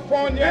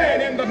California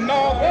and in the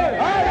North.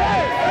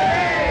 I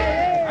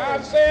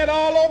say it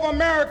all over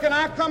America, and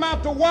I come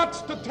out to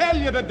Watts to tell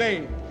you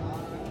today,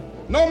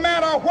 no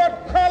matter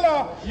what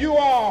color you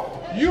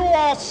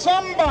are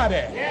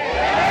somebody.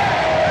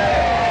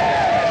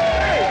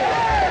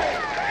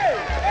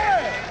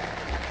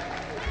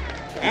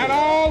 And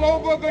all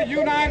over the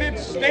United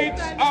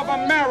States of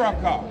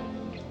America,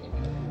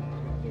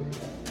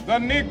 the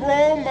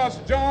Negro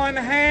must join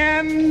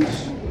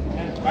hands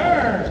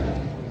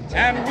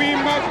and we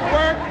must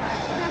work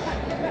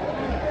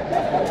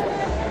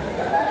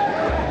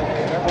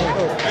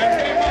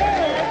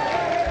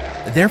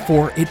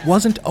Therefore, it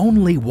wasn't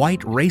only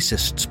white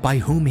racists by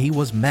whom he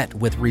was met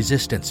with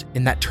resistance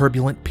in that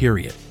turbulent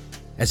period,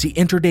 as he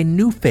entered a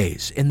new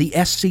phase in the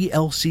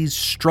SCLC's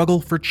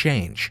struggle for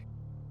change.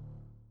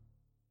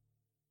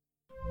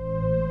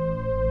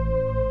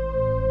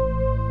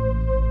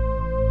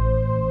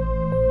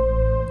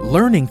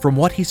 Learning from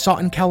what he saw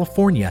in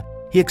California,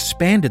 he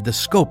expanded the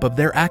scope of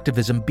their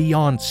activism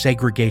beyond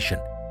segregation,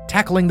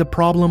 tackling the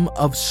problem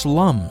of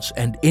slums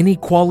and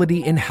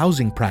inequality in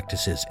housing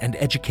practices and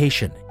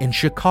education in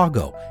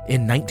Chicago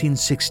in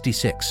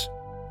 1966.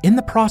 In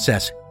the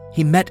process,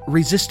 he met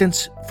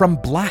resistance from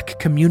black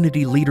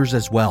community leaders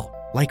as well,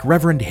 like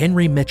Reverend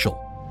Henry Mitchell.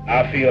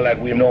 I feel like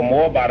we know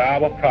more about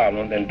our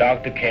problem than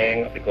Dr.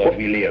 King because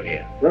we live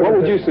here. What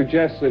would you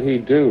suggest that he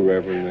do,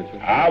 Reverend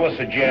Mitchell? I would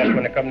suggest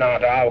when they come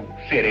down to our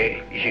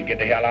city, he should get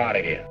the hell out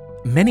of here.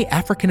 Many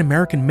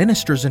African-American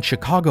ministers in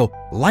Chicago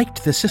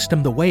liked the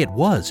system the way it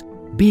was,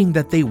 being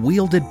that they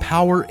wielded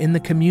power in the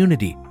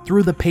community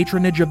through the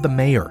patronage of the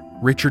mayor,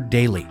 Richard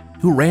Daley,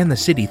 who ran the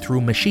city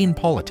through machine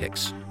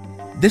politics.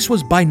 This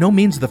was by no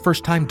means the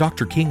first time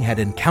Dr. King had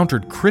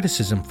encountered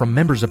criticism from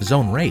members of his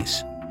own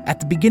race. At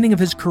the beginning of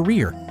his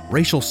career,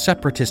 racial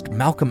separatist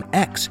Malcolm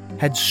X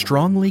had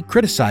strongly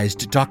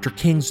criticized Dr.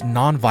 King's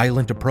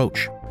nonviolent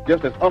approach.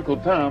 Just as Uncle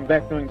Tom,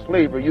 back during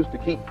slavery, used to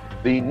keep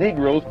the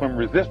Negroes from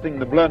resisting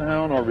the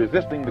Bloodhound or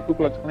resisting the Ku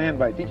Klux Klan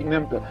by teaching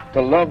them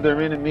to love their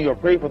enemy or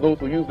pray for those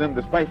who use them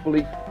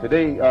despitefully.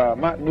 Today,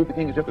 Martin Luther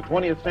King is just a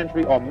 20th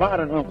century or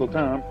modern Uncle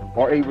Tom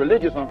or a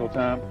religious Uncle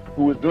Tom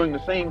who is doing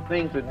the same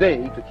thing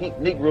today to keep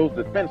Negroes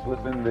defenseless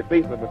in the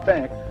face of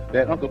attack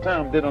that Uncle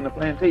Tom did on the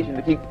plantation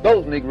to keep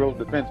those Negroes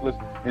defenseless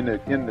in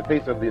the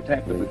face of the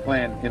attack of the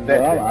Klan in that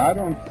Well, day. I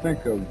don't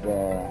think of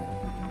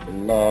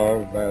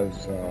love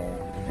as,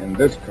 in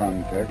this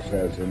context,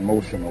 as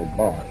emotional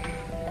bosh.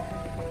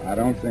 I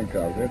don't think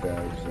of it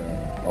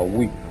as a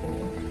weak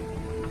force,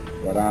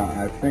 but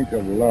I think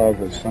of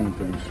love as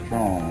something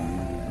strong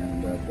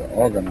and that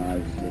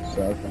organizes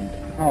itself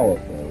into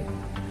powerful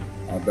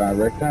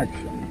direct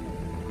action.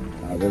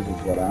 This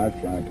is what I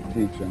tried to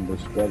teach in the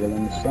struggle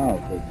in the South,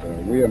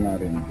 that we are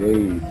not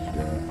engaged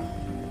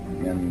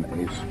in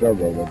a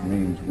struggle that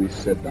means we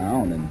sit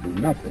down and do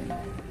nothing.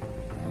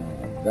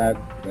 That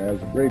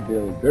there's a great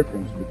deal of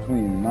difference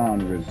between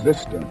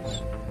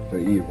non-resistance to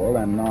evil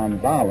and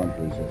non-violent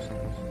resistance.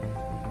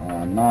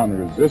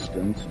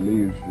 Non-resistance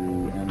leaves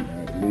you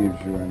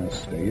in a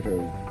state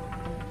of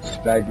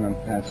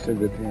stagnant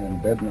passivity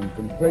and bedlam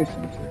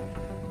complacency,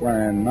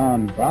 wherein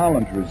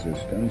non-violent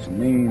resistance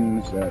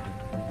means that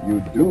you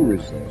do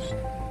resist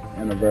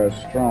in a very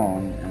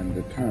strong and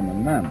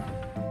determined manner.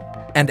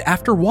 And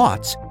after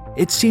Watts,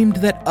 it seemed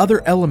that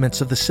other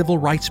elements of the civil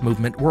rights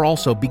movement were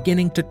also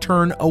beginning to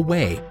turn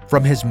away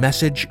from his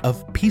message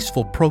of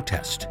peaceful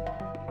protest.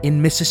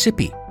 In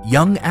Mississippi,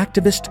 young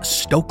activist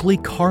Stokely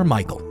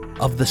Carmichael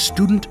of the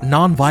Student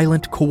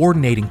Nonviolent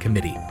Coordinating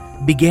Committee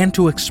began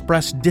to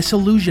express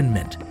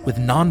disillusionment with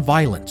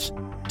nonviolence,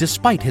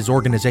 despite his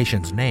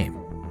organization's name.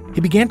 He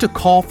began to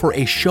call for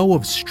a show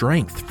of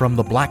strength from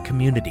the black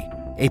community,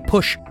 a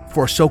push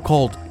for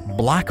so-called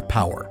black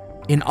power,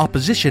 in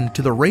opposition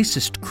to the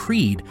racist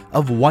creed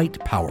of white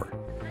power.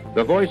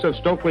 The voice of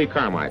Stokely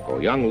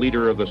Carmichael, young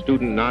leader of the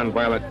Student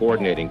Nonviolent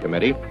Coordinating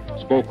Committee,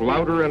 spoke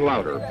louder and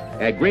louder.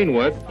 At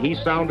Greenwood, he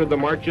sounded the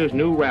march's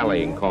new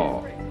rallying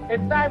call.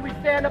 It's time we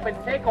stand up and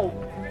take over.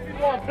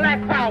 We want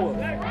black power.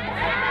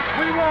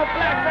 We want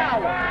black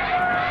power.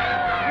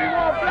 We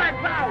want black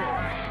power.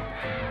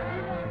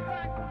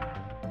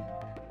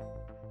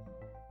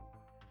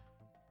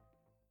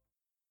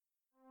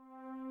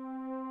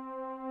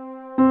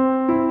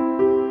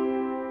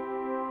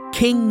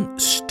 King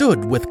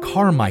stood with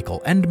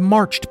Carmichael and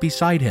marched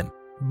beside him,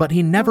 but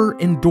he never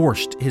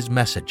endorsed his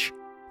message,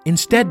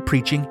 instead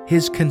preaching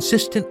his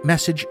consistent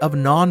message of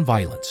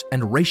nonviolence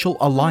and racial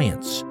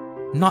alliance,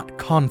 not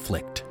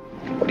conflict.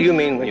 What do you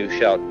mean when you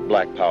shout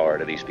black power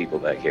to these people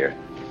back here?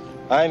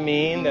 I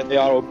mean that they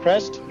are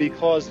oppressed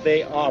because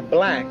they are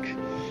black,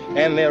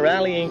 and their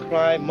rallying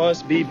cry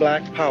must be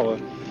black power,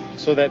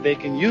 so that they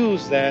can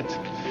use that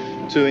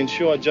to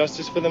ensure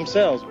justice for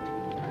themselves.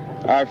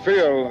 I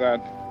feel that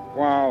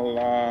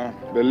while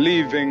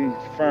believing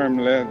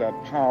firmly that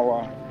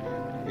power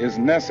is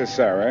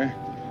necessary,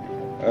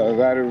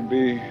 that it would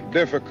be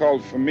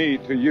difficult for me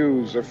to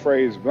use the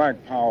phrase black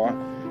power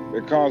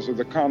because of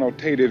the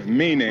connotative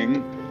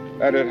meaning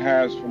that it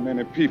has for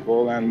many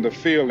people and the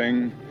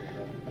feeling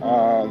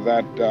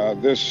that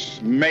this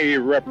may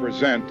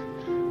represent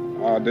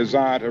a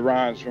desire to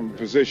rise from a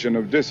position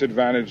of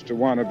disadvantage to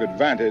one of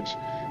advantage,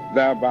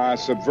 thereby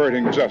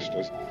subverting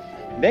justice.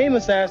 They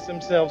must ask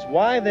themselves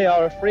why they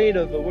are afraid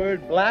of the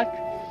word black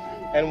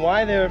and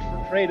why they're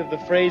afraid of the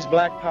phrase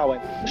black power.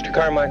 Mr.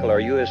 Carmichael, are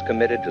you as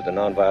committed to the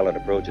nonviolent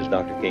approach as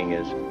Dr. King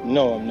is?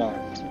 No, I'm not.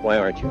 Why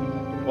aren't you?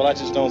 Well, I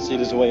just don't see it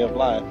as a way of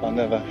life. I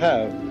never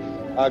have.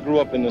 I grew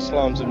up in the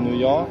slums of New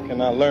York,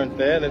 and I learned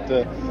there that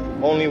the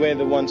only way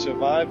that one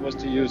survived was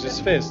to use his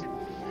fist.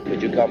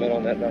 Could you comment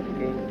on that, Dr.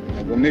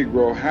 King? The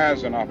Negro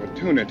has an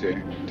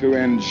opportunity to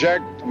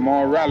inject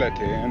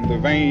morality in the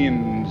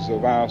veins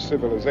of our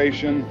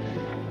civilization,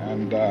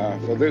 and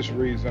for this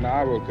reason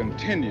I will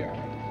continue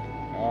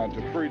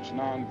to preach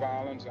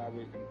nonviolence. I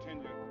will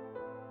continue.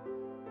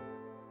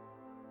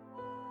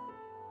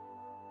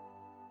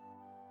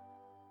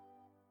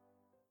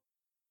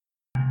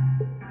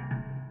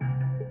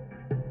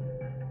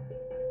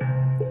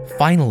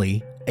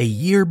 Finally, a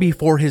year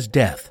before his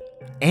death,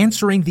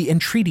 answering the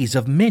entreaties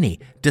of many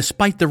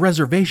despite the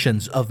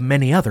reservations of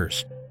many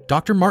others,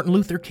 Dr. Martin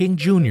Luther King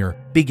Jr.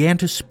 began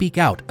to speak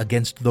out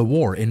against the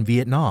war in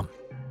Vietnam.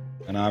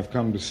 And I've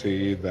come to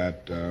see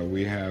that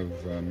we have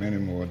many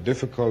more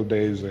difficult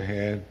days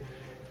ahead,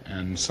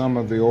 and some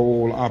of the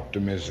old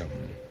optimism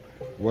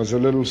was a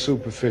little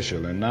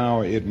superficial, and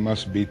now it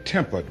must be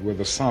tempered with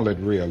a solid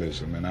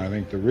realism. And I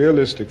think the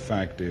realistic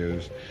fact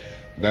is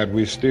that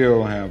we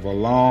still have a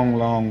long,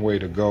 long way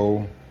to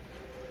go,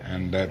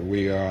 and that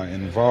we are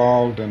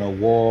involved in a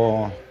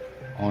war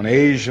on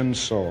Asian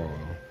soil,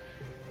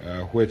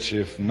 which,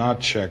 if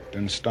not checked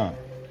and stopped,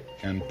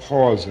 can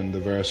poison the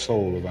very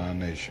soul of our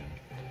nation.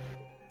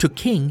 To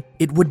King,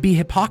 it would be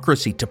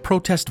hypocrisy to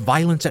protest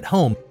violence at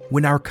home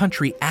when our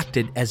country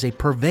acted as a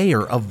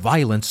purveyor of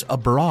violence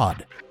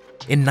abroad.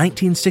 In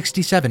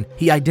 1967,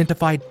 he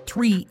identified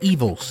 3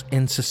 evils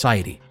in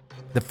society.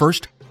 The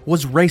first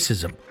was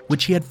racism,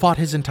 which he had fought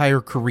his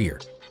entire career.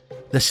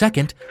 The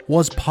second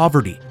was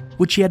poverty,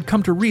 which he had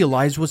come to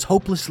realize was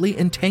hopelessly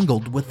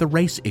entangled with the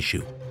race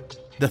issue.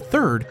 The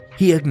third,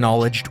 he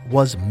acknowledged,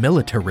 was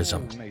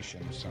militarism.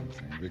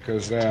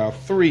 Because there are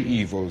 3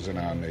 evils in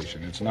our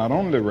nation. It's not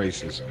only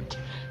racism,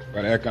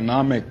 but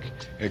economic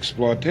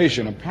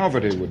exploitation of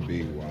poverty would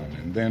be one,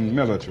 and then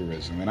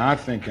militarism. And I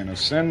think in a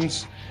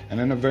sense, and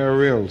in a very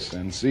real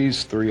sense,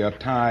 these 3 are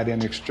tied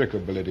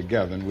inextricably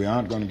together, and we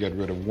aren't going to get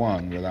rid of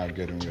one without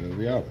getting rid of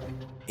the other.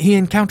 He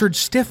encountered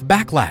stiff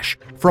backlash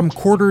from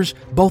quarters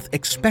both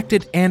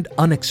expected and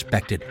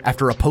unexpected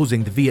after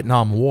opposing the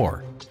Vietnam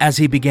War, as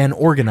he began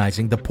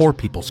organizing the Poor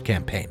People's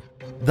Campaign.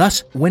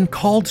 Thus, when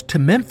called to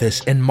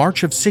Memphis in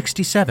March of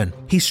 '67,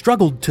 he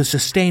struggled to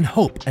sustain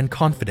hope and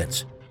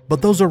confidence.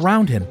 But those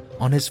around him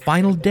on his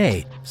final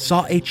day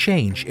saw a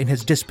change in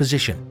his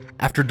disposition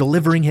after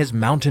delivering his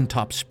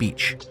mountaintop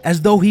speech,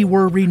 as though he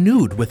were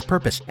renewed with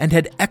purpose and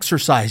had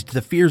exorcised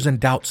the fears and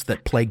doubts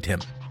that plagued him.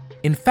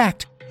 In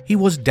fact, he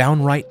was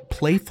downright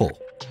playful,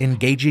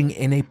 engaging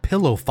in a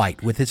pillow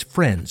fight with his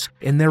friends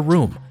in their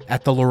room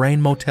at the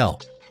Lorraine Motel,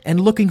 and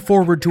looking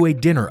forward to a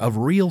dinner of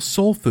real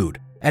soul food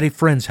at a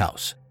friend's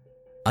house.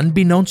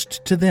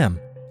 Unbeknownst to them,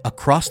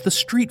 across the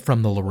street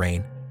from the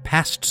Lorraine,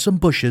 past some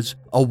bushes,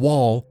 a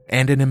wall,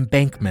 and an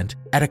embankment,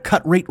 at a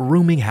cut-rate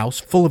rooming house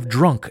full of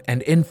drunk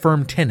and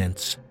infirm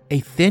tenants,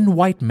 a thin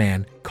white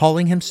man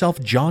calling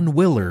himself John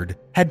Willard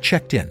had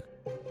checked in.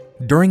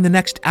 During the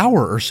next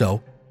hour or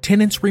so,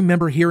 tenants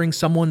remember hearing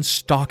someone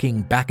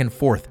stalking back and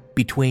forth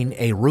between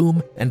a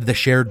room and the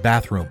shared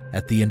bathroom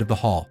at the end of the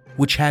hall,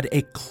 which had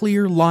a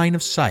clear line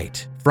of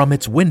sight from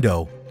its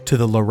window to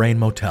the Lorraine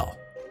Motel.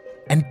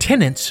 And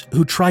tenants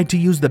who tried to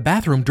use the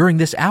bathroom during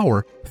this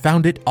hour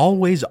found it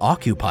always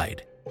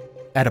occupied.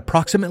 At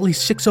approximately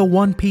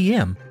 6:01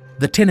 p.m.,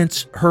 the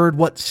tenants heard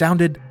what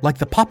sounded like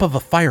the pop of a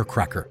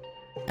firecracker,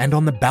 and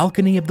on the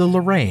balcony of the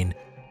Lorraine,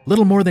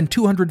 little more than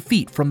 200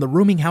 feet from the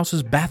rooming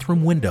house's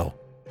bathroom window,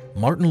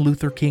 Martin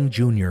Luther King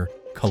Jr.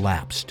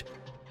 collapsed.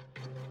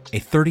 A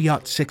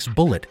 .30-06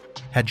 bullet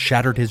had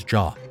shattered his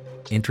jaw,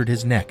 entered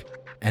his neck,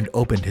 and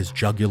opened his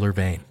jugular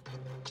vein.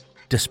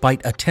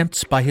 Despite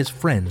attempts by his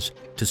friends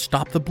to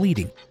stop the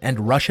bleeding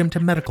and rush him to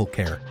medical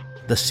care,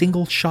 the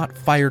single shot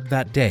fired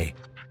that day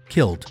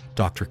killed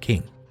Dr.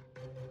 King.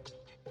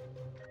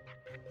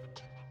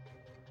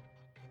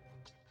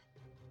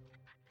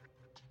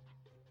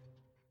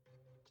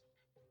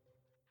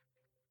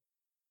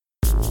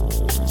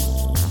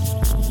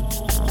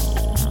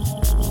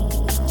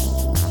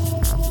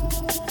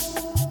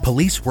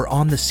 Police were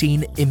on the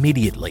scene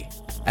immediately,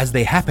 as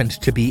they happened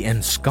to be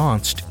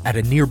ensconced at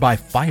a nearby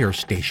fire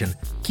station,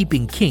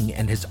 keeping King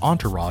and his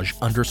entourage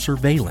under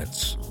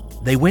surveillance.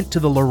 They went to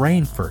the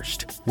Lorraine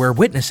first, where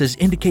witnesses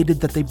indicated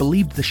that they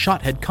believed the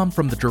shot had come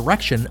from the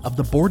direction of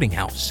the boarding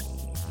house.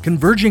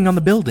 Converging on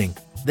the building,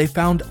 they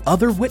found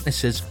other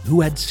witnesses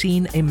who had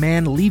seen a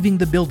man leaving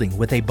the building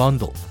with a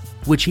bundle,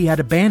 which he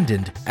had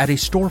abandoned at a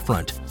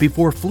storefront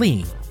before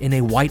fleeing in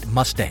a white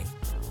Mustang.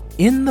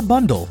 In the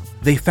bundle,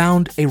 they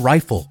found a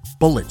rifle,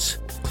 bullets,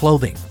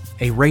 clothing,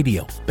 a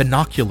radio,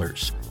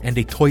 binoculars, and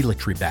a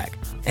toiletry bag.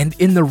 And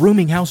in the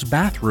rooming house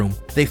bathroom,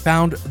 they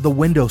found the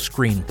window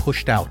screen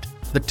pushed out,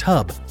 the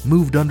tub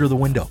moved under the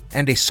window,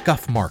 and a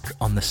scuff mark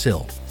on the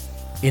sill.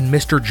 In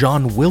Mr.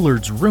 John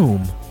Willard's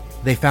room,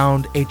 they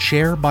found a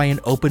chair by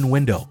an open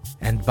window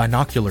and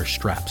binocular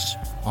straps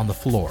on the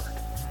floor.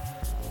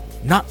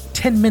 Not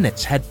 10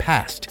 minutes had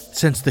passed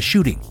since the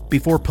shooting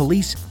before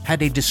police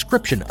had a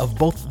description of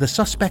both the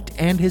suspect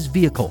and his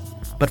vehicle,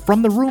 but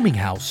from the rooming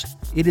house,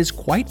 it is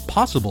quite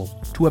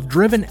possible to have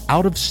driven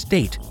out of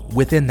state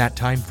within that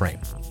time frame.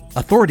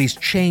 Authorities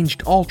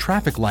changed all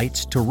traffic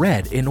lights to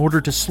red in order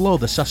to slow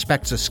the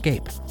suspect's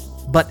escape.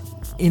 But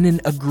in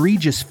an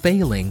egregious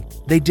failing,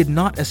 they did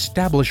not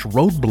establish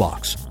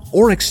roadblocks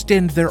or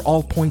extend their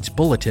all points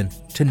bulletin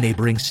to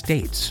neighboring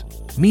states.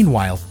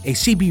 Meanwhile, a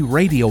CB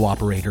radio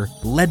operator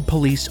led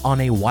police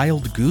on a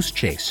wild goose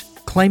chase,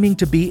 claiming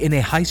to be in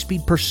a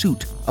high-speed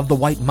pursuit of the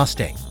white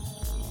Mustang.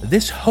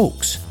 This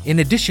hoax, in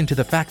addition to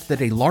the fact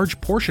that a large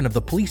portion of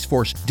the police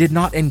force did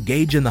not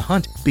engage in the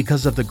hunt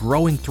because of the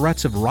growing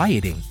threats of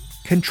rioting,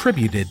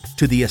 contributed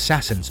to the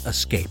assassin's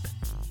escape.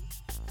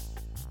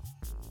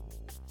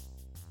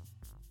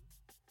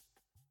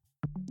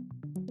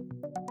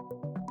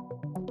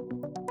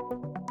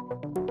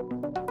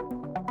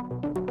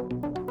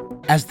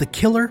 As the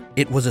killer,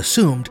 it was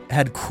assumed,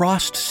 had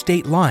crossed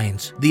state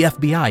lines, the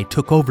FBI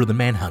took over the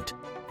manhunt,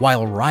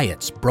 while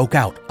riots broke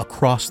out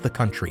across the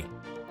country.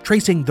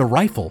 Tracing the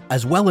rifle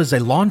as well as a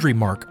laundry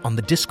mark on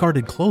the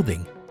discarded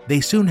clothing, they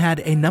soon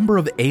had a number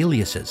of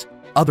aliases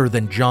other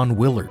than John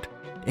Willard,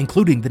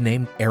 including the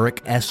name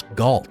Eric S.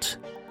 Galt,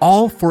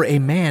 all for a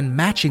man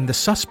matching the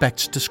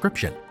suspect's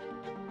description.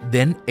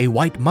 Then a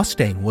white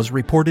Mustang was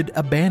reported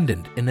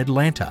abandoned in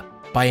Atlanta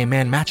by a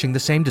man matching the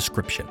same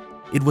description.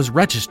 It was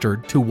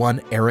registered to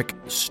one Eric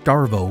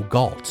Starvo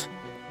Galt,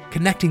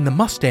 connecting the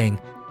Mustang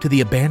to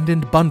the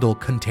abandoned bundle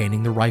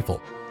containing the rifle.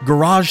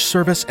 Garage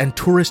service and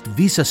tourist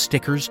visa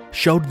stickers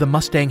showed the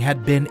Mustang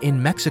had been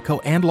in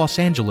Mexico and Los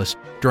Angeles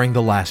during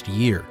the last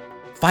year.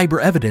 Fiber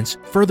evidence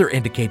further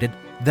indicated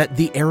that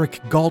the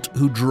Eric Galt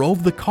who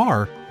drove the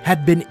car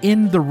had been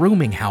in the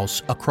rooming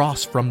house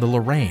across from the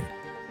Lorraine.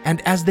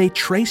 And as they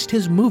traced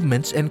his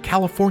movements in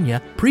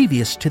California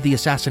previous to the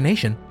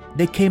assassination,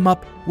 they came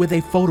up with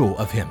a photo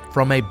of him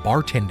from a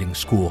bartending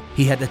school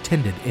he had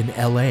attended in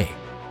LA.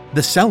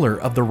 The seller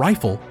of the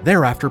rifle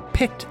thereafter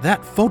picked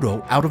that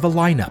photo out of a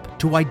lineup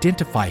to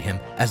identify him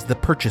as the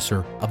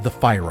purchaser of the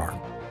firearm.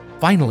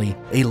 Finally,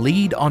 a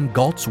lead on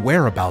Galt's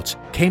whereabouts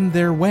came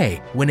their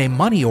way when a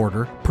money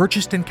order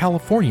purchased in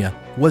California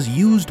was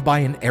used by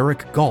an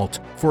Eric Galt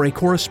for a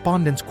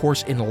correspondence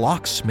course in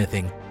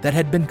locksmithing that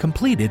had been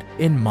completed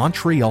in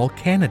Montreal,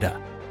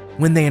 Canada.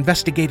 When they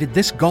investigated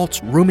this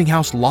Galt's rooming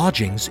house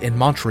lodgings in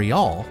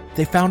Montreal,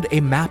 they found a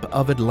map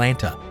of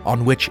Atlanta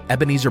on which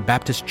Ebenezer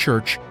Baptist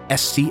Church,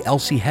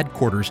 SCLC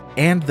headquarters,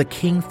 and the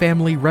King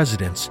family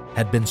residence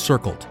had been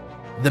circled.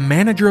 The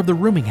manager of the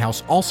rooming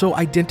house also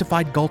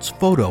identified Galt's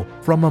photo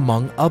from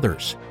among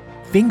others.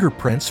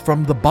 Fingerprints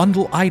from the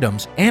bundle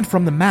items and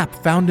from the map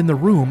found in the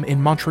room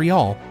in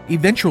Montreal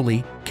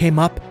eventually came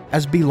up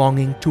as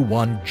belonging to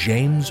one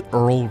James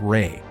Earl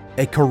Ray,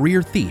 a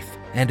career thief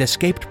and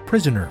escaped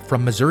prisoner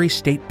from Missouri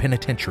State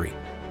Penitentiary.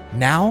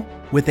 Now,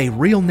 with a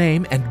real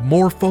name and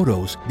more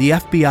photos, the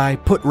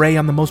FBI put Ray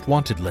on the most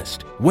wanted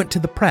list, went to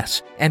the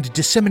press, and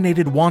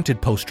disseminated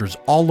wanted posters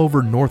all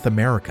over North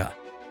America.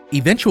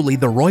 Eventually,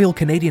 the Royal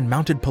Canadian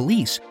Mounted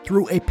Police,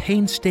 through a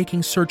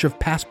painstaking search of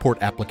passport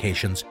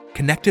applications,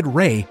 connected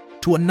Ray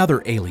to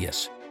another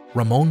alias,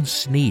 Ramon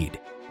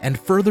Sneed, and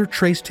further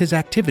traced his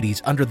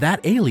activities under that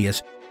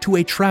alias to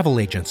a travel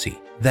agency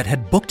that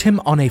had booked him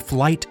on a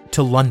flight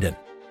to London.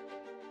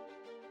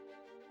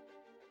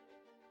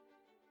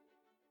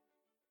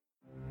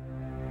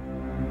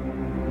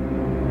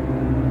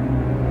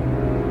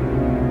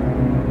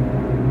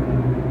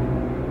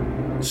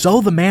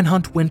 So the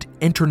manhunt went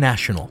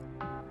international.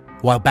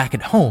 While back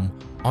at home,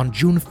 on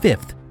June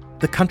 5th,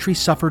 the country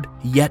suffered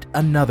yet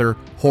another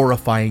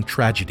horrifying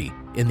tragedy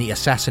in the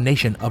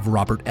assassination of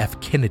Robert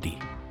F. Kennedy.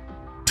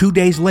 2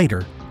 days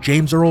later,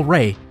 James Earl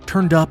Ray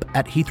turned up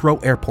at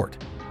Heathrow Airport,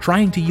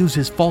 trying to use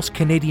his false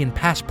Canadian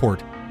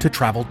passport to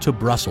travel to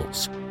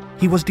Brussels.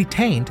 He was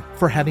detained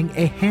for having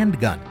a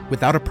handgun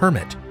without a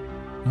permit.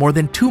 More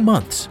than 2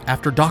 months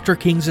after Dr.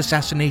 King's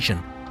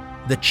assassination,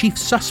 the chief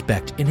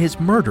suspect in his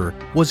murder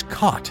was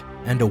caught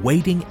and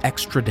awaiting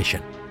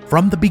extradition.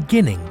 From the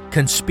beginning,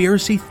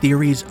 conspiracy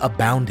theories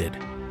abounded.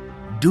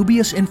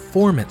 Dubious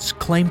informants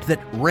claimed that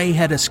Ray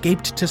had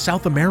escaped to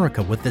South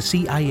America with the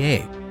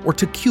CIA or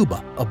to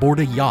Cuba aboard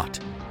a yacht,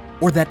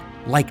 or that,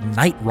 like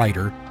Knight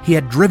Rider, he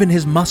had driven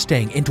his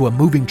Mustang into a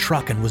moving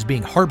truck and was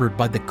being harbored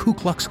by the Ku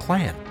Klux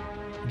Klan.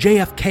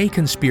 JFK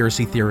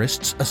conspiracy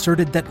theorists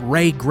asserted that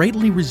Ray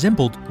greatly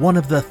resembled one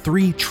of the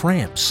 3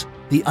 tramps,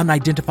 the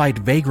unidentified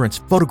vagrants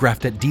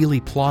photographed at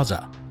Dealey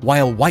Plaza,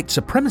 while white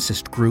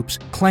supremacist groups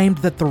claimed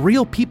that the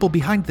real people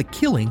behind the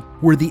killing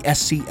were the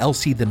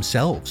SCLC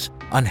themselves,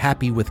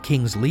 unhappy with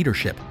King's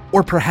leadership,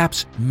 or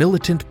perhaps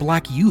militant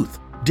black youth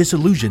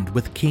disillusioned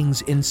with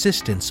King's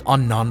insistence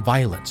on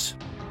nonviolence.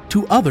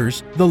 To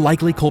others, the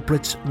likely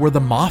culprits were the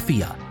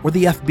Mafia or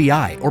the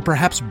FBI, or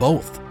perhaps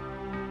both.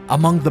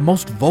 Among the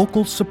most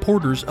vocal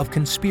supporters of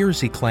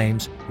conspiracy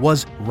claims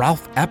was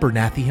Ralph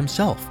Abernathy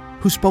himself,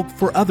 who spoke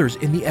for others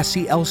in the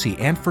SCLC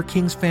and for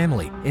King's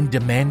family in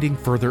demanding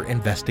further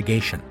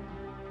investigation.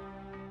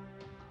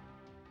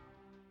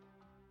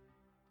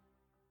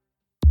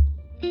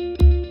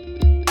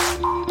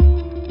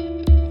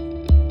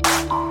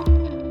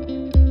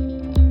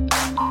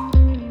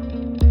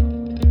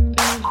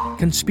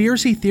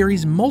 Conspiracy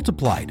theories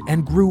multiplied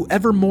and grew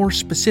ever more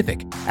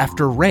specific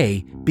after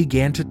Ray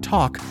began to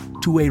talk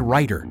to a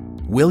writer,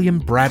 William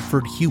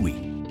Bradford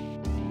Huey.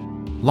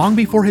 Long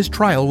before his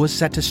trial was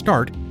set to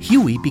start,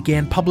 Huey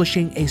began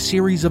publishing a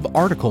series of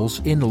articles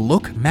in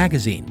Look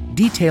magazine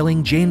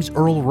detailing James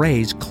Earl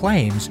Ray's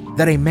claims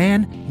that a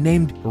man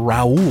named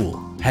Raoul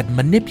had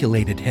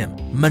manipulated him,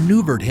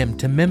 maneuvered him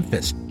to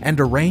Memphis, and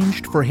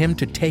arranged for him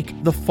to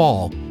take the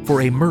fall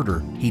for a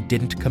murder he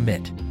didn't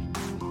commit.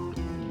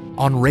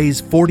 On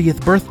Ray's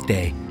 40th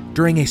birthday,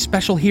 during a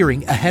special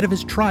hearing ahead of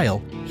his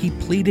trial, he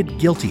pleaded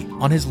guilty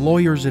on his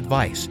lawyer's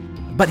advice,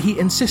 but he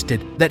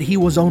insisted that he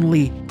was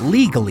only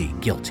legally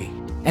guilty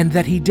and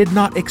that he did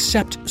not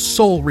accept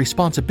sole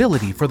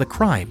responsibility for the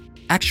crime,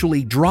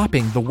 actually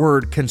dropping the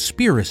word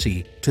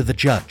conspiracy to the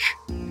judge.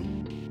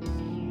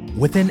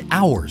 Within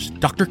hours,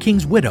 Dr.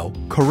 King's widow,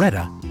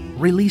 Coretta,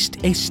 released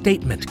a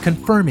statement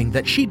confirming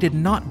that she did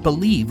not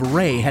believe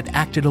Ray had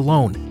acted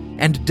alone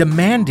and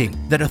demanding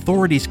that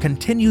authorities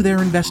continue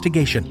their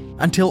investigation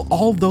until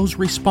all those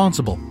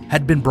responsible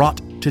had been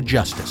brought to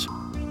justice.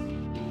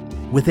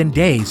 Within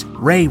days,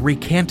 Ray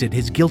recanted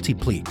his guilty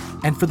plea,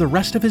 and for the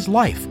rest of his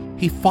life,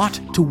 he fought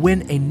to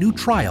win a new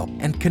trial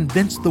and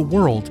convince the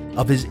world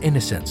of his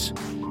innocence.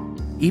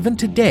 Even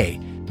today,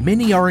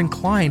 many are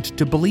inclined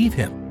to believe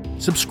him,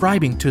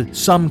 subscribing to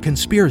some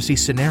conspiracy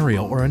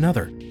scenario or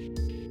another.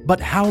 But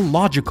how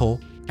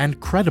logical and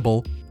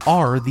credible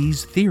are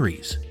these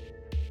theories?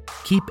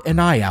 Keep an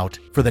eye out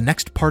for the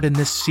next part in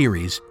this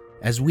series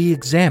as we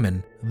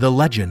examine the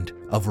legend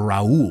of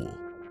Raoul.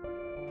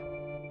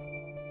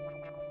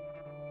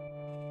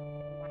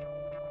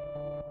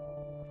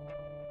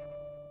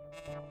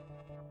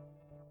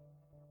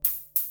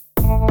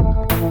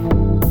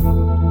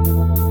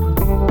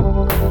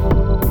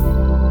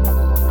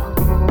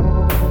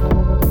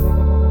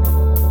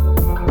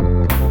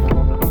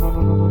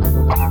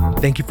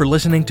 Thank you for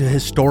listening to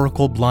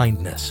Historical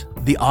Blindness,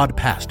 the Odd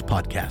Past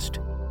podcast.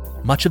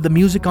 Much of the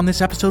music on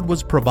this episode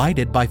was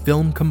provided by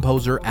film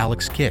composer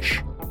Alex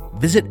Kish.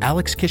 Visit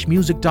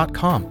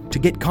alexkishmusic.com to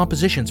get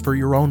compositions for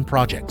your own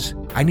projects.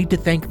 I need to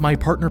thank my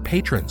partner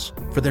patrons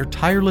for their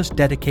tireless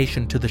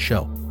dedication to the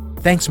show.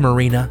 Thanks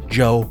Marina,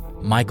 Joe,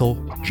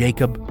 Michael,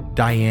 Jacob,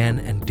 Diane,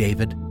 and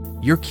David.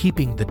 You're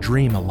keeping the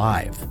dream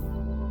alive.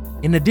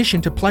 In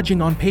addition to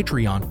pledging on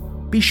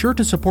Patreon, be sure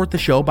to support the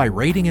show by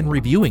rating and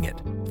reviewing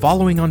it,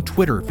 following on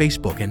Twitter,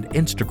 Facebook, and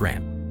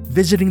Instagram,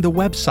 visiting the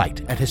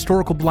website at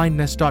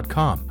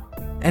historicalblindness.com,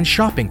 and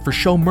shopping for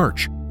show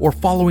merch or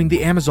following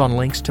the Amazon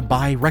links to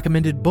buy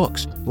recommended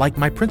books like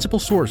my principal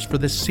source for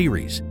this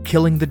series,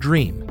 Killing the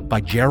Dream by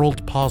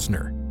Gerald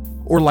Posner,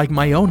 or like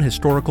my own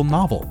historical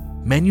novel,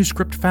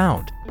 Manuscript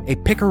Found, a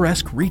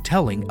picaresque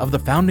retelling of the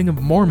founding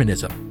of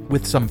Mormonism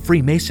with some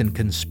Freemason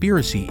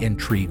conspiracy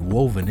intrigue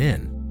woven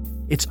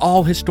in. It's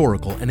all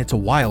historical and it's a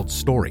wild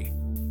story.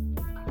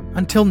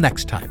 Until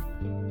next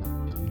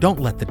time, don't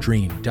let the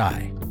dream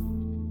die.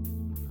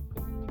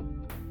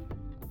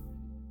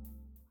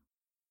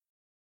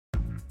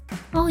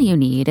 All you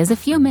need is a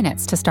few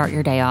minutes to start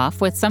your day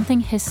off with something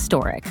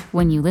historic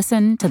when you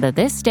listen to the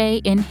This Day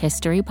in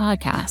History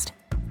podcast.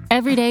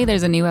 Every day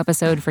there's a new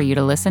episode for you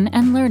to listen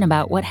and learn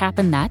about what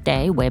happened that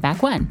day way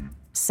back when.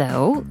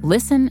 So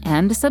listen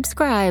and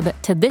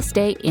subscribe to This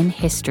Day in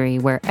History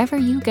wherever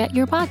you get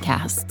your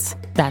podcasts.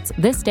 That's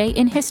This Day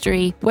in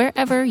History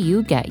wherever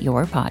you get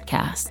your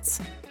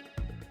podcasts.